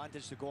 allows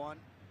advantage to go on.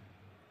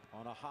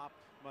 On a hop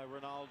by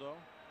Ronaldo.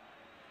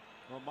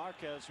 Well,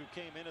 Marquez, who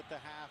came in at the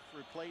half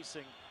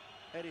replacing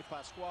Eddie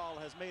Pascual,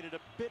 has made it a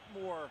bit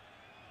more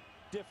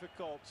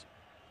difficult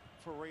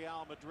for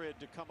Real Madrid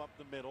to come up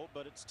the middle,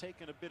 but it's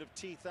taken a bit of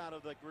teeth out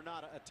of the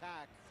Granada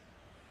attack.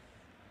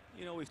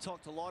 You know, we've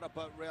talked a lot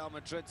about Real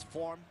Madrid's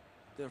form.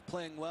 They're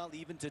playing well.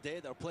 Even today,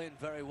 they're playing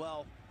very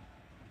well.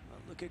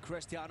 Look at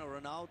Cristiano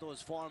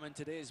Ronaldo's form in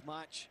today's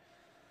match.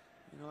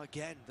 You know,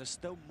 again, there's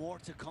still more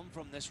to come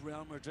from this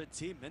Real Madrid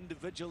team,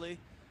 individually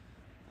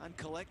and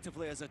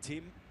collectively as a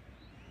team.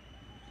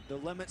 The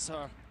limits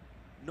are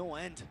no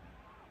end.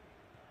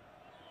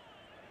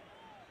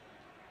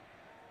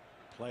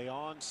 Play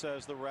on,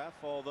 says the ref,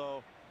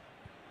 although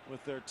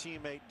with their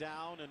teammate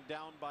down and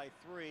down by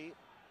 3,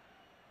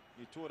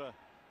 Iturra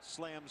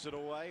slams it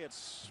away.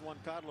 It's Juan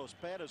Carlos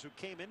Perez, who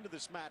came into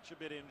this match a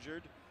bit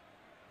injured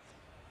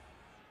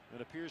and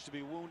appears to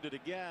be wounded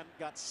again.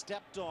 Got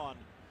stepped on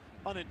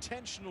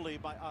unintentionally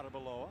by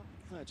Arbeloa.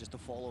 Just a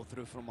follow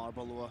through from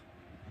Arbeloa.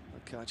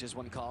 Catches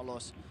Juan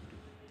Carlos.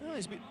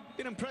 He's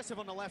been impressive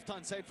on the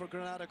left-hand side for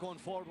Granada going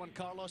forward, Juan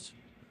Carlos,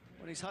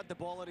 when he's had the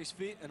ball at his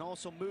feet and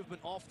also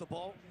movement off the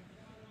ball.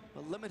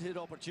 A limited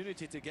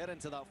opportunity to get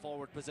into that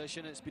forward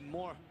position. It's been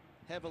more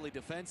heavily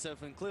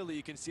defensive, and clearly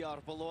you can see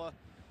Arbeloa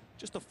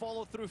just a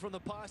follow through from the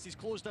pass. He's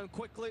closed down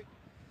quickly.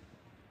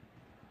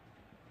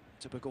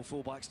 Typical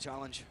fullback's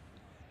challenge.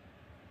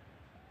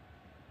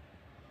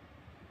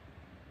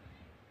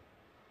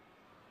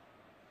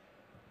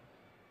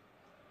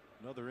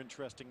 Another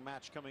interesting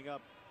match coming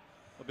up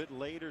a bit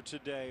later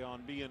today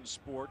on beIN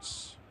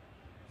Sports.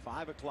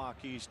 5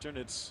 o'clock Eastern.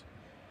 It's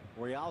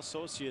Real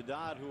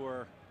Sociedad, who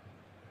are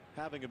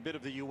having a bit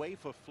of the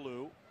UEFA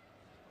flu,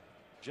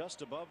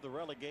 just above the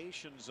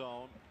relegation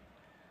zone.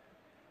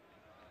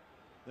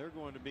 They're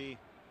going to be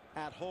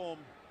at home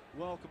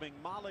welcoming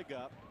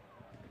Malaga,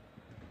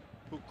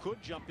 who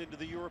could jump into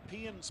the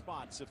European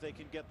spots if they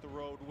can get the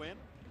road win.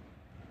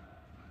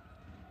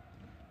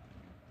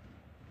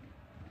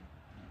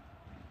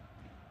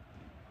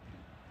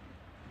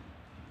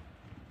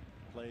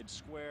 Played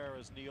square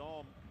as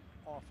Neom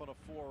off on a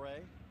foray.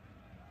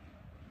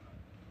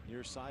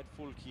 Near side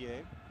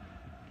Fulquier.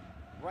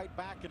 Right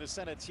back into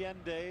Saint Etienne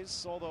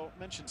days, although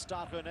mentioned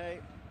Stade Rennais.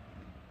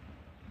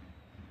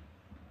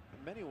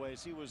 In many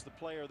ways, he was the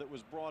player that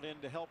was brought in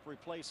to help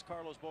replace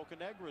Carlos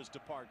Bocanegra's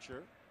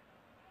departure.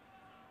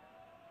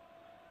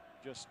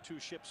 Just 2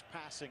 ships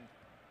passing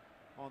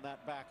on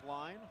that back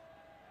line.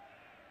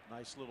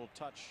 Nice little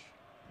touch.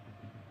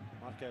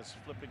 Marquez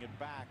flipping it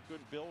back.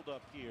 Good build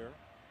up here.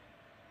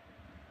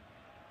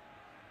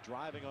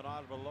 Driving on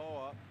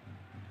Arbeloa.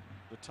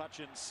 The touch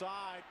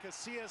inside.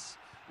 Casillas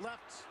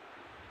left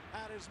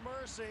at his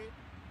mercy,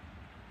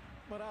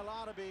 but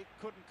Al-Arabi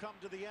couldn't come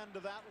to the end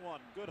of that one.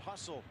 Good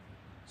hustle.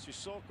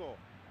 Sissoko.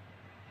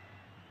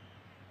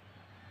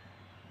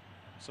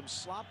 Some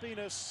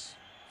sloppiness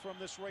from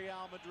this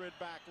Real Madrid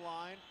back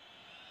line.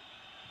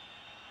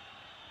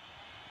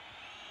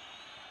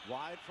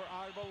 Wide for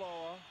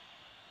Arbeloa.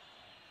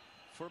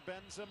 For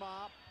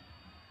Benzema.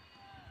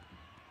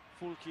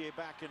 Fulquier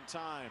back in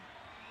time.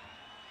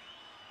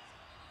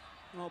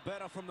 Oh,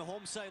 better from the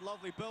home side.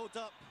 Lovely build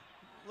up.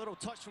 Little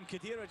touch from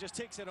Khedira, just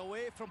takes it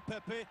away from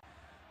Pepe.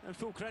 And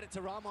full credit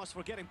to Ramos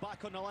for getting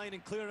back on the line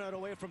and clearing it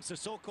away from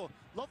Sissoko.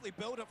 Lovely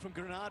build up from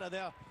Granada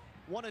there.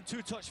 1- and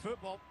 2-touch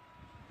football.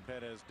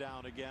 Perez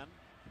down again.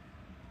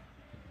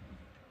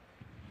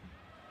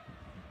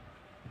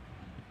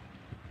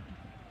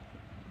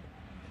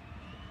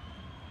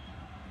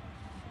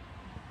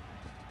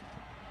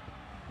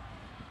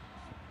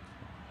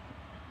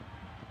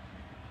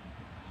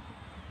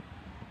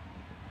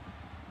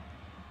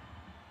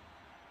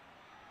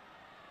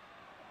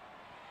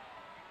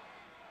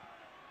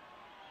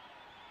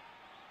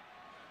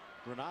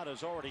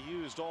 Granada's already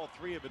used all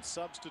 3 of its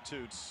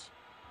substitutes.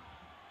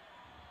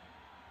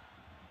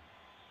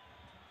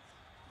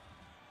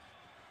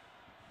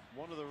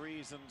 One of the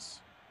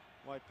reasons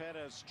why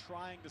Perez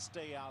trying to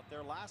stay out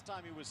there. Last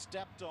time he was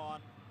stepped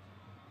on.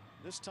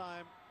 This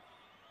time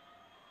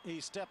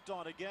he stepped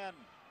on again.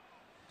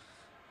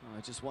 Oh,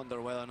 I just wonder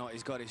whether or not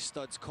he's got his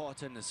studs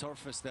caught in the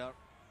surface there.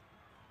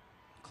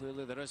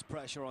 Clearly there is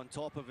pressure on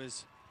top of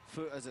his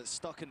foot as it's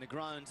stuck in the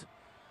ground.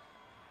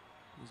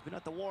 He's been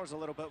at the wars a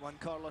little bit, Juan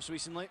Carlos,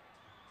 recently.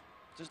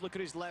 Just look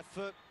at his left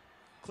foot.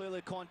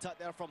 Clearly contact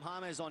there from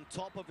James on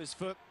top of his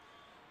foot.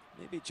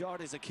 Maybe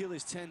jarred his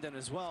Achilles tendon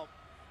as well.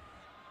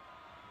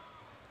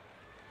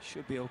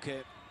 Should be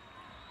okay.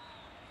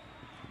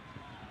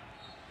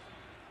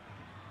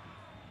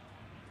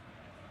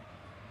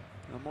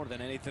 Now, more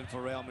than anything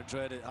for Real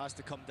Madrid, it has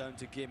to come down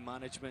to game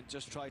management.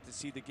 Just try to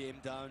see the game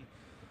down,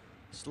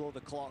 slow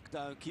the clock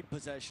down, keep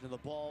possession of the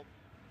ball.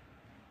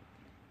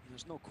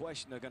 There's no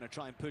question they're going to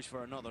try and push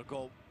for another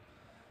goal.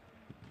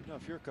 You know,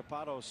 if you're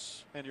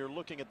Capados and you're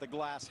looking at the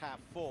glass half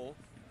full,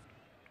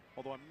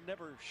 although I'm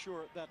never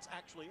sure that's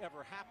actually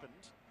ever happened,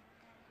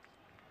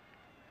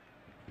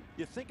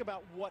 you think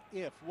about what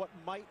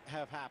might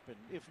have happened.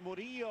 If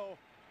Murillo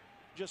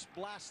just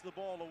blasts the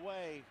ball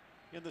away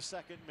in the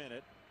second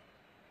minute.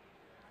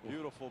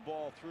 Beautiful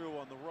ball through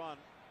on the run.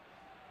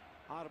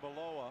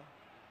 Arbeloa.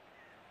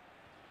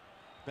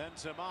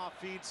 Benzema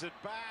feeds it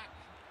back.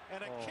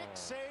 And a kick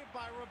saved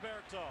by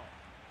Roberto.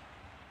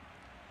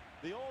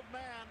 The old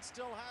man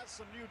still has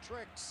some new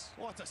tricks.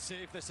 What a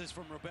save this is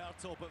from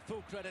Roberto, but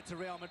full credit to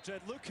Real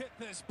Madrid. Look at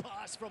this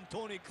pass from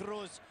Toni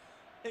Kroos.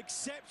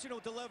 Exceptional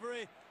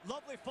delivery.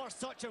 Lovely first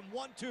touch and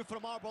 1-2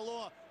 from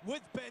Arbeloa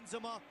with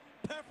Benzema.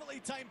 Perfectly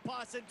timed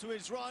pass into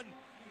his run.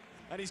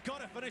 And he's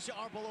got to finish at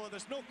Arbeloa,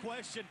 there's no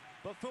question.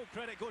 But full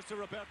credit goes to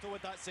Roberto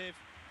with that save.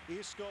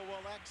 Isco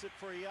will exit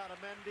for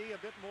Iatamendi. A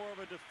bit more of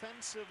a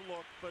defensive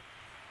look, but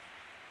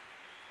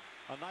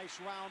a nice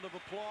round of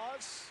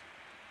applause.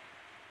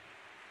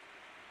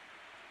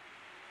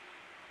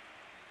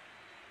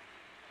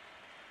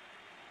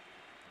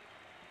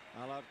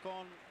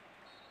 Alarcón,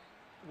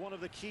 one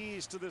of the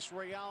keys to this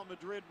Real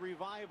Madrid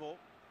revival,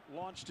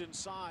 launched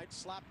inside,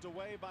 slapped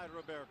away by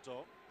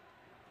Roberto.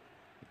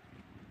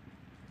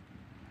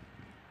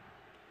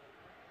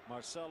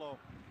 Marcelo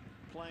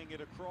playing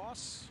it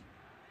across.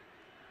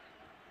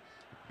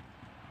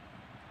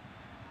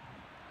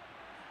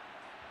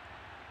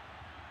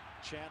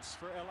 Chance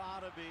for El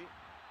Arabi.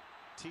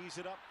 Tees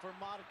it up for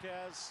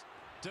Marquez.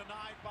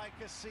 Denied by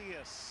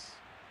Casillas.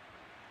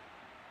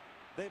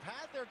 They've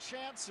had their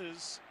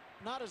chances,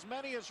 not as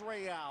many as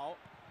Real,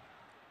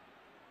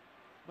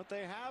 but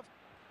they have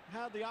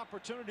had the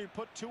opportunity to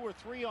put 2 or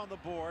 3 on the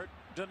board.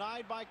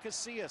 Denied by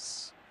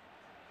Casillas.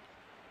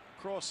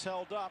 Cross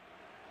held up.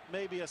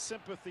 Maybe a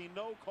sympathy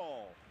no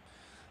call.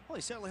 Well,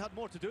 he certainly had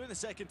more to do in the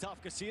second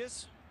half,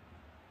 Casillas.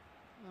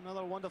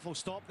 Another wonderful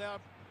stop there.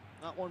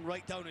 That one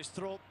right down his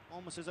throat,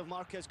 almost as if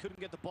Marquez couldn't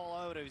get the ball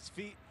out of his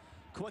feet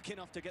quick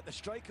enough to get the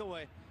strike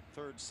away.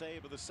 Third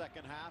save of the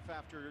second half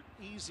after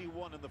easy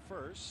one in the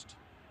first.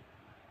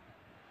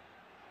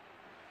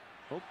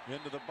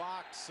 Into the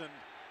box, and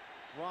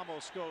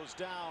Ramos goes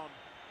down.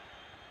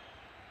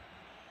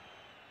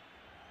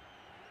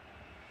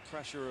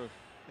 Pressure of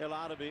El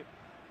Arabi.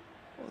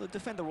 Well, the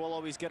defender will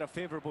always get a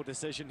favourable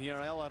decision here.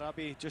 El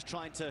Arabi just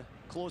trying to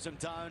close him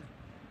down.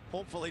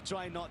 Hopefully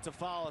trying not to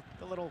foul.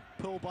 The little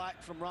pull back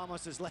from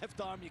Ramos's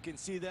left arm, you can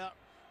see there.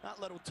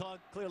 That little tug,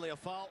 clearly a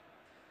foul.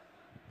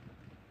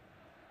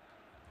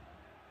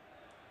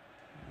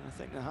 I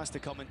think that has to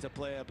come into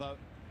play about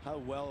how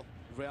well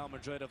Real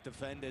Madrid have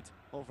defended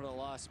over the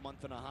last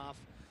month and a half.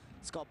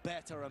 It's got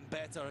better and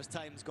better as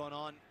time's gone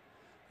on.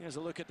 Here's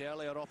a look at the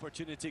earlier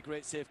opportunity.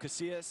 Great save,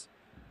 Casillas.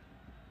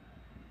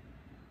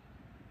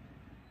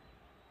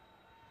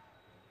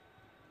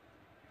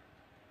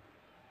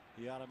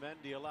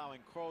 Iatamendi allowing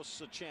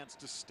Kroos a chance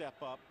to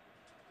step up.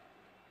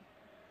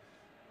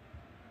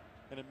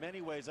 And in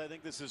many ways, I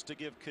think this is to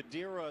give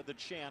Khedira the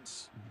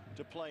chance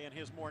to play in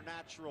his more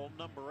natural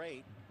number 8.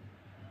 You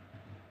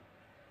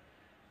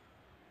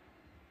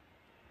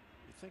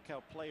think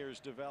how players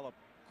develop.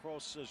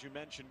 Kroos, as you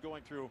mentioned,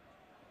 going through,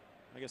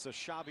 I guess, a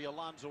Xabi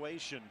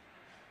Alonsoation.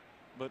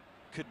 But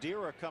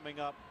Khedira coming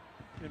up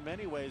in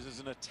many ways as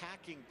an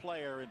attacking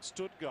player in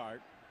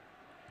Stuttgart.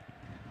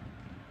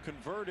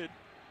 Converted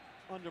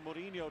under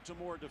Mourinho to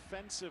more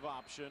defensive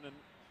option, and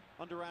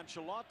under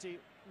Ancelotti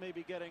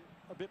maybe getting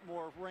a bit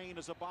more reign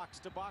as a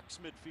box-to-box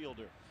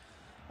midfielder.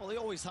 Well, he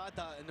always had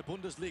that in the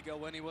Bundesliga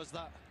when he was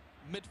that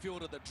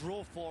midfielder that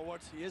drove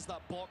forward. He is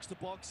that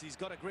box-to-box. He's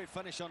got a great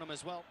finish on him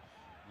as well.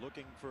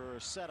 Looking for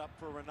a setup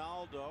for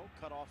Ronaldo,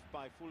 cut off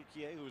by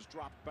Fulquier, who's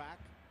dropped back.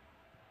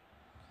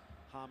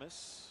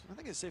 James. I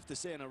think it's safe to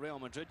say in a Real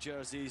Madrid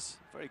jersey, he's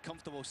very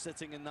comfortable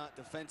sitting in that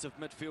defensive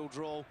midfield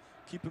role,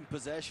 keeping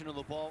possession of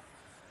the ball.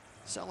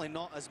 Certainly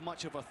not as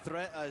much of a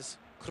threat as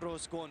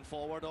Kroos going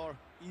forward, or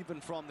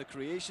even from the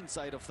creation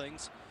side of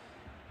things.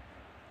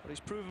 But he's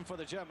proven for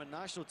the German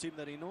national team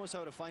that he knows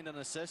how to find an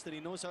assist, and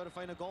he knows how to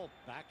find a goal.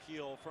 Back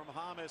heel from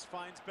James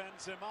finds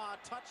Benzema,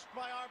 touched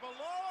by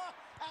Arbeloa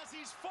as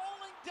he's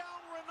falling down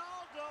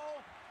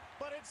Ronaldo,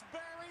 but it's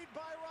buried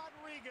by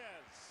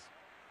Rodriguez.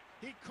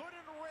 He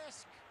couldn't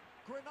risk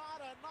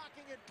Granada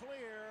knocking it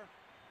clear.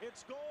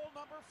 It's goal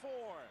number 4.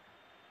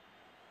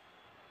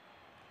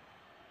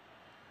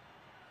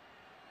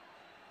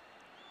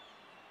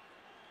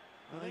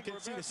 I think you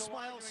can see the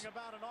smiles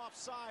about an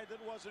offside that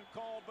wasn't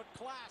called, but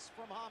class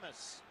from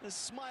James. The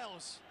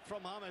smiles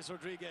from James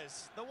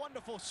Rodriguez, the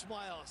wonderful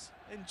smiles,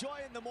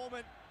 enjoying the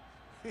moment.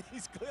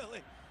 He's clearly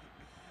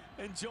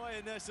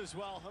enjoying this as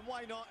well, and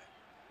why not?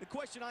 The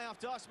question I have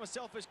to ask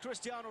myself is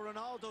Cristiano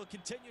Ronaldo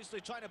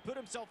continuously trying to put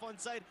himself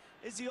onside.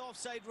 Is he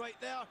offside right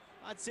there?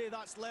 I'd say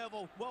that's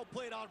level. Well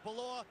played,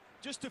 Arbeloa,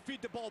 just to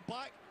feed the ball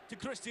back to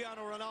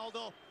Cristiano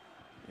Ronaldo.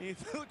 He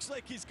looks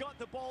like he's got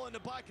the ball in the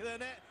back of the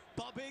net.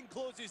 Babin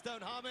closes down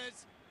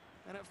James,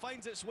 and it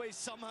finds its way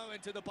somehow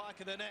into the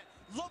back of the net.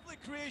 Lovely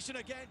creation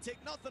again,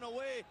 take nothing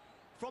away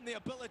from the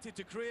ability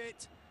to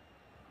create.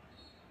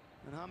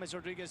 And James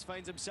Rodriguez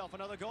finds himself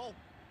another goal.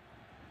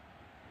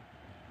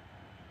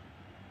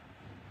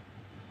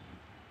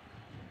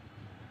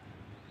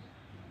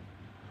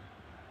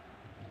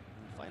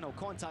 Final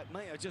contact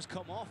might have just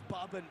come off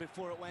Babin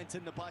before it went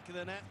in the back of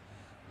the net.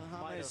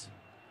 James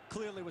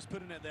clearly was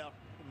putting it there.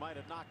 Might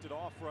have knocked it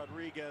off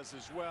Rodriguez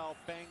as well.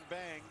 Bang,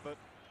 bang, but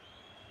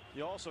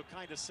you also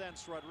kind of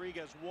sense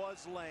Rodriguez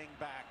was laying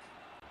back.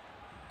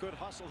 Good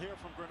hustle here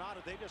from Granada.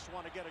 They just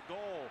want to get a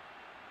goal.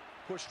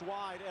 Pushed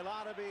wide, El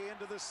Arabi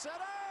into the center,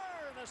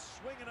 and a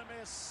swing and a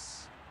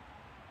miss.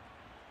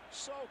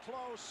 So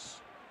close,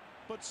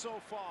 but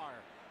so far.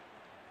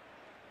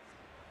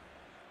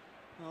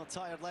 Well,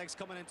 tired legs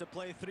coming into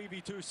play,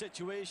 3v2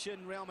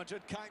 situation. Real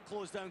Madrid can't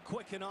close down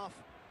quick enough.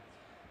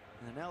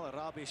 And El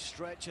Arabi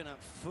stretching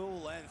at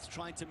full length,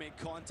 trying to make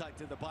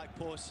contact at the back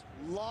post.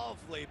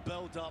 Lovely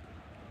build-up.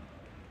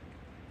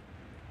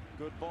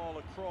 Good ball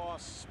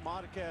across.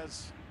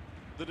 Marquez,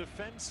 the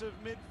defensive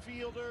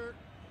midfielder,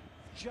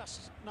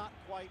 just not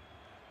quite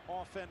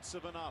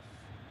offensive enough.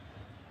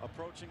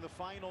 Approaching the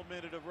final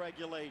minute of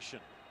regulation.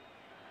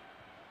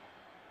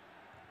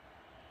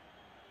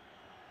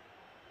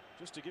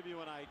 Just to give you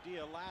an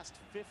idea, last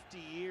 50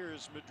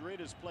 years, Madrid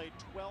has played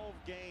 12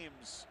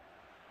 games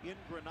in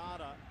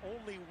Granada.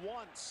 Only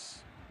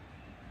once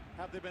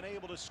have they been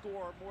able to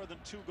score more than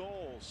 2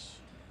 goals.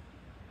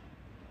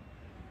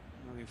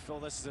 I mean, Phil,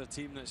 this is a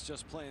team that's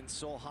just playing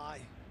so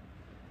high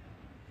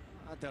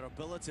at their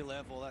ability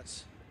level.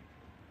 That's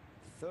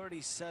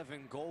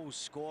 37 goals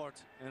scored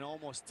in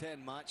almost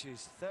 10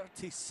 matches.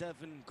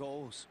 37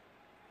 goals.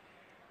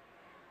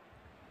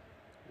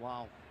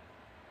 Wow.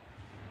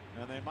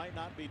 And they might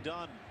not be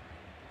done.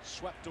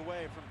 Swept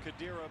away from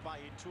Khedira by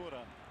Iturra.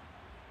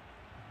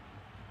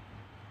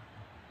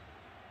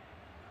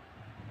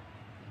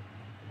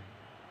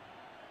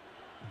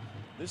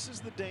 This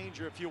is the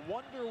danger. If you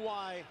wonder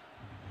why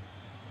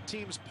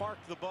teams park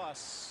the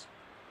bus,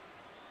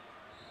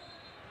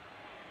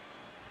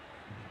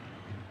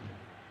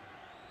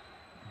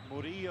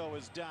 Murillo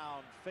is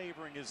down,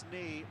 favoring his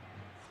knee.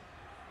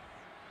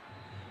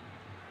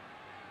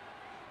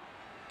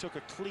 Took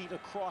a cleat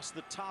across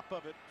the top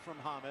of it from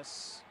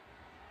James.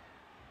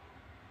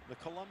 The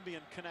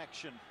Colombian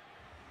connection.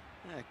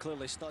 Yeah,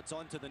 clearly studs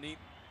onto the knee.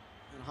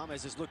 And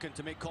James is looking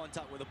to make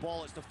contact with the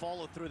ball. It's the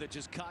follow through that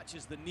just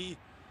catches the knee.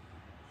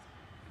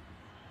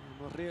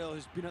 And Murillo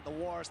has been at the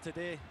wars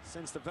today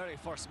since the very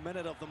first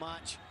minute of the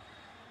match.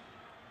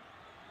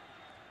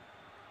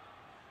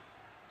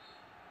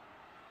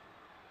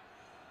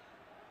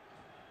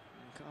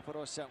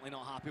 Caparrós certainly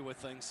not happy with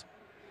things.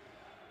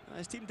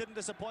 His team didn't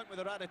disappoint with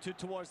their attitude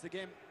towards the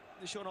game.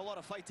 They've shown a lot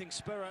of fighting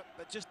spirit,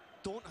 but just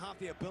don't have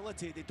the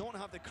ability. They don't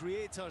have the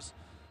creators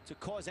to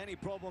cause any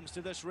problems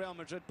to this Real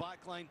Madrid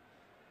backline.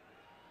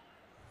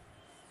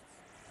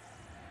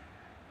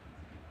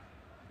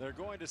 They're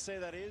going to say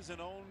that is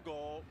an own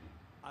goal.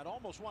 I'd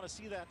almost want to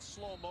see that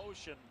slow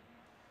motion,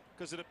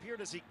 because it appeared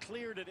as he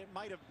cleared it, it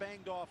might have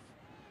banged off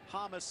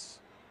James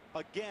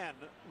again.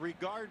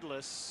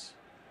 Regardless,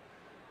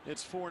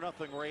 it's 4-0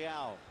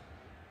 Real.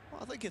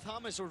 Well, I think if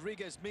James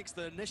Rodriguez makes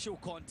the initial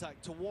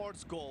contact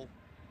towards goal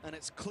and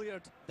it's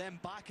cleared then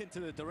back into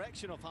the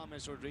direction of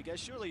James Rodriguez,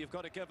 surely you've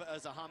got to give it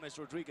as a James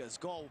Rodriguez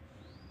goal.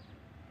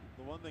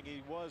 The one thing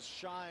he was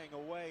shying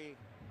away,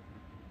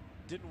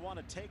 didn't want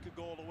to take a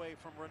goal away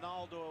from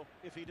Ronaldo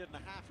if he didn't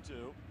have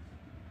to.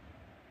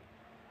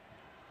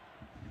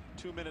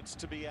 2 minutes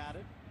to be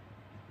added.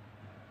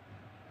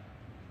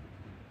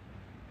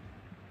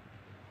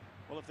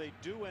 Well, if they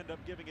do end up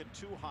giving it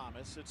to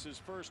James, it's his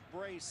first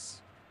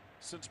brace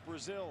since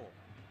Brazil.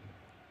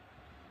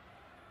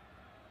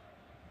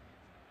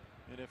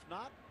 And if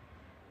not,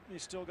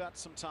 he's still got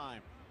some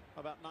time.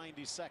 About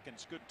 90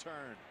 seconds. Good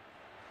turn.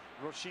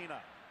 Roshina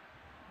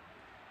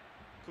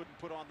couldn't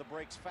put on the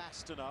brakes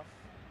fast enough.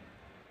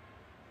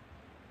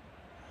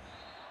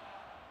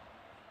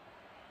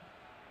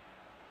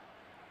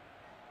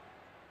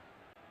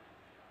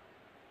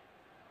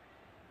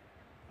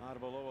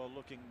 Arbeloa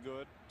looking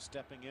good,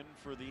 stepping in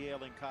for the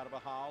ailing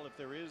Carvajal. If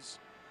there is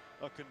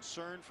a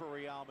concern for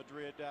Real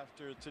Madrid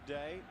after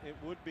today, it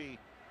would be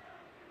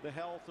the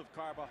health of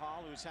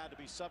Carvajal, who's had to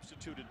be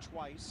substituted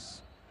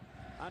twice.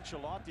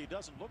 Ancelotti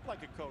doesn't look like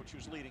a coach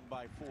who's leading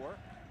by 4.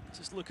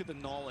 Just look at the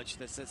knowledge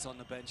that sits on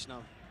the bench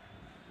now.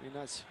 I mean,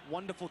 that's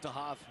wonderful to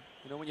have.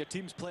 You know, when your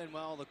team's playing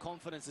well, the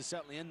confidence is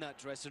certainly in that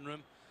dressing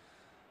room.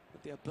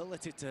 But the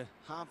ability to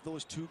have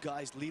those 2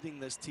 guys leading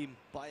this team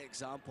by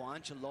example,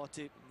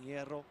 Ancelotti,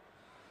 Hierro,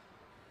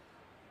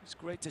 it's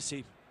great to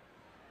see.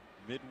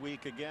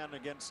 Midweek again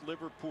against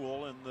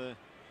Liverpool in the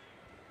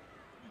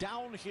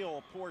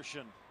downhill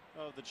portion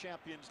of the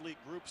Champions League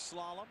group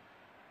slalom.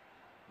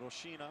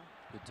 Roshina.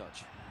 Good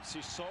touch.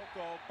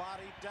 Sissoko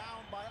bodied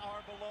down by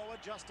Arbeloa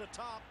just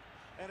atop,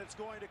 and it's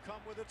going to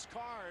come with its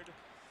card.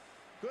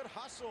 Good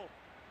hustle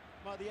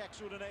by the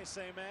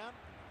ex-Udinese man.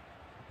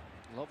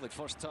 Lovely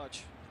first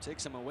touch.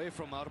 Takes him away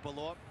from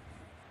Arbeloa.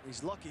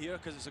 He's lucky here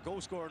because it's a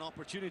goal-scoring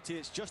opportunity.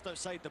 It's just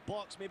outside the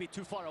box, maybe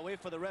too far away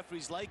for the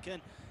referee's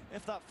liking.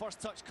 If that first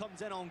touch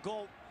comes in on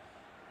goal,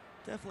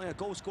 definitely a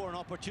goal-scoring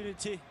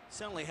opportunity.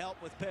 Certainly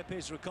helped with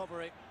Pepe's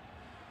recovery.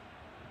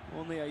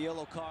 Only a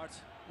yellow card.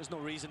 There's no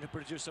reason to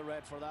produce a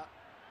red for that.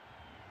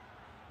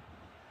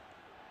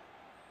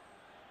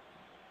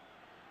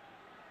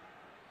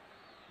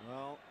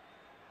 Well,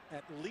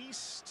 at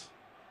least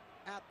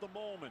at the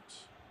moment,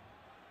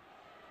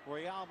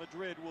 Real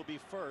Madrid will be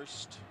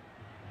first.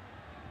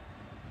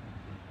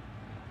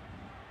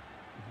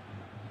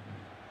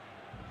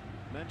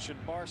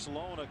 Mentioned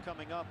Barcelona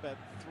coming up at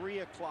 3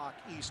 o'clock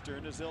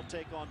Eastern as they'll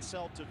take on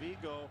Celta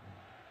Vigo.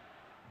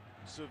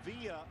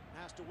 Sevilla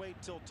has to wait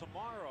till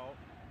tomorrow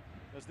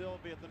as they'll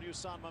be at the new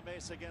San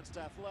Mamés against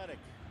Athletic.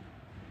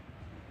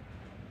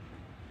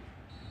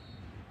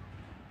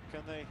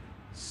 Can they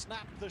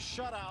snap the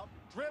shutout?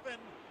 Driven,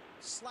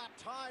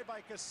 slapped high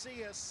by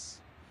Casillas,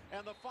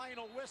 and the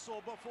final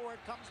whistle before it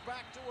comes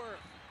back to earth.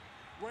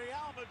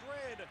 Real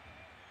Madrid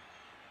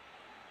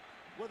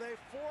with a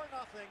 4-0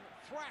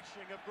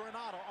 thrashing of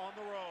Granada on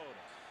the road.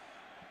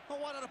 Well,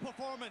 what a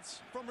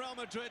performance from Real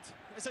Madrid.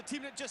 It's a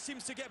team that just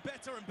seems to get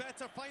better and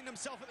better, find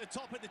themselves at the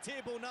top of the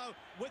table now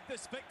with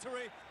this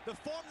victory. The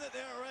form that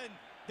they're in,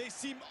 they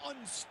seem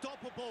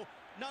unstoppable.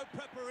 Now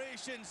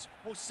preparations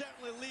will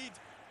certainly lead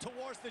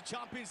towards the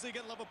Champions League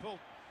in Liverpool.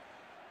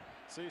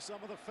 See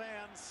some of the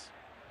fans.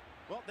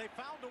 Well, they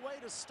found a way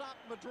to stop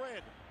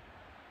Madrid.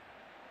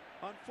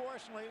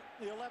 Unfortunately,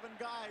 the 11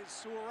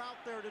 guys who were out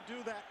there to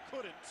do that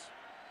couldn't.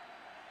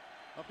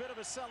 A bit of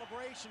a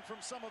celebration from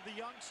some of the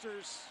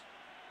youngsters.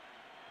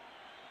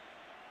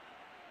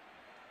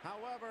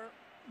 However,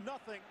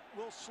 nothing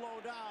will slow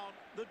down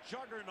the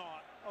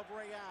juggernaut of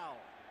Real.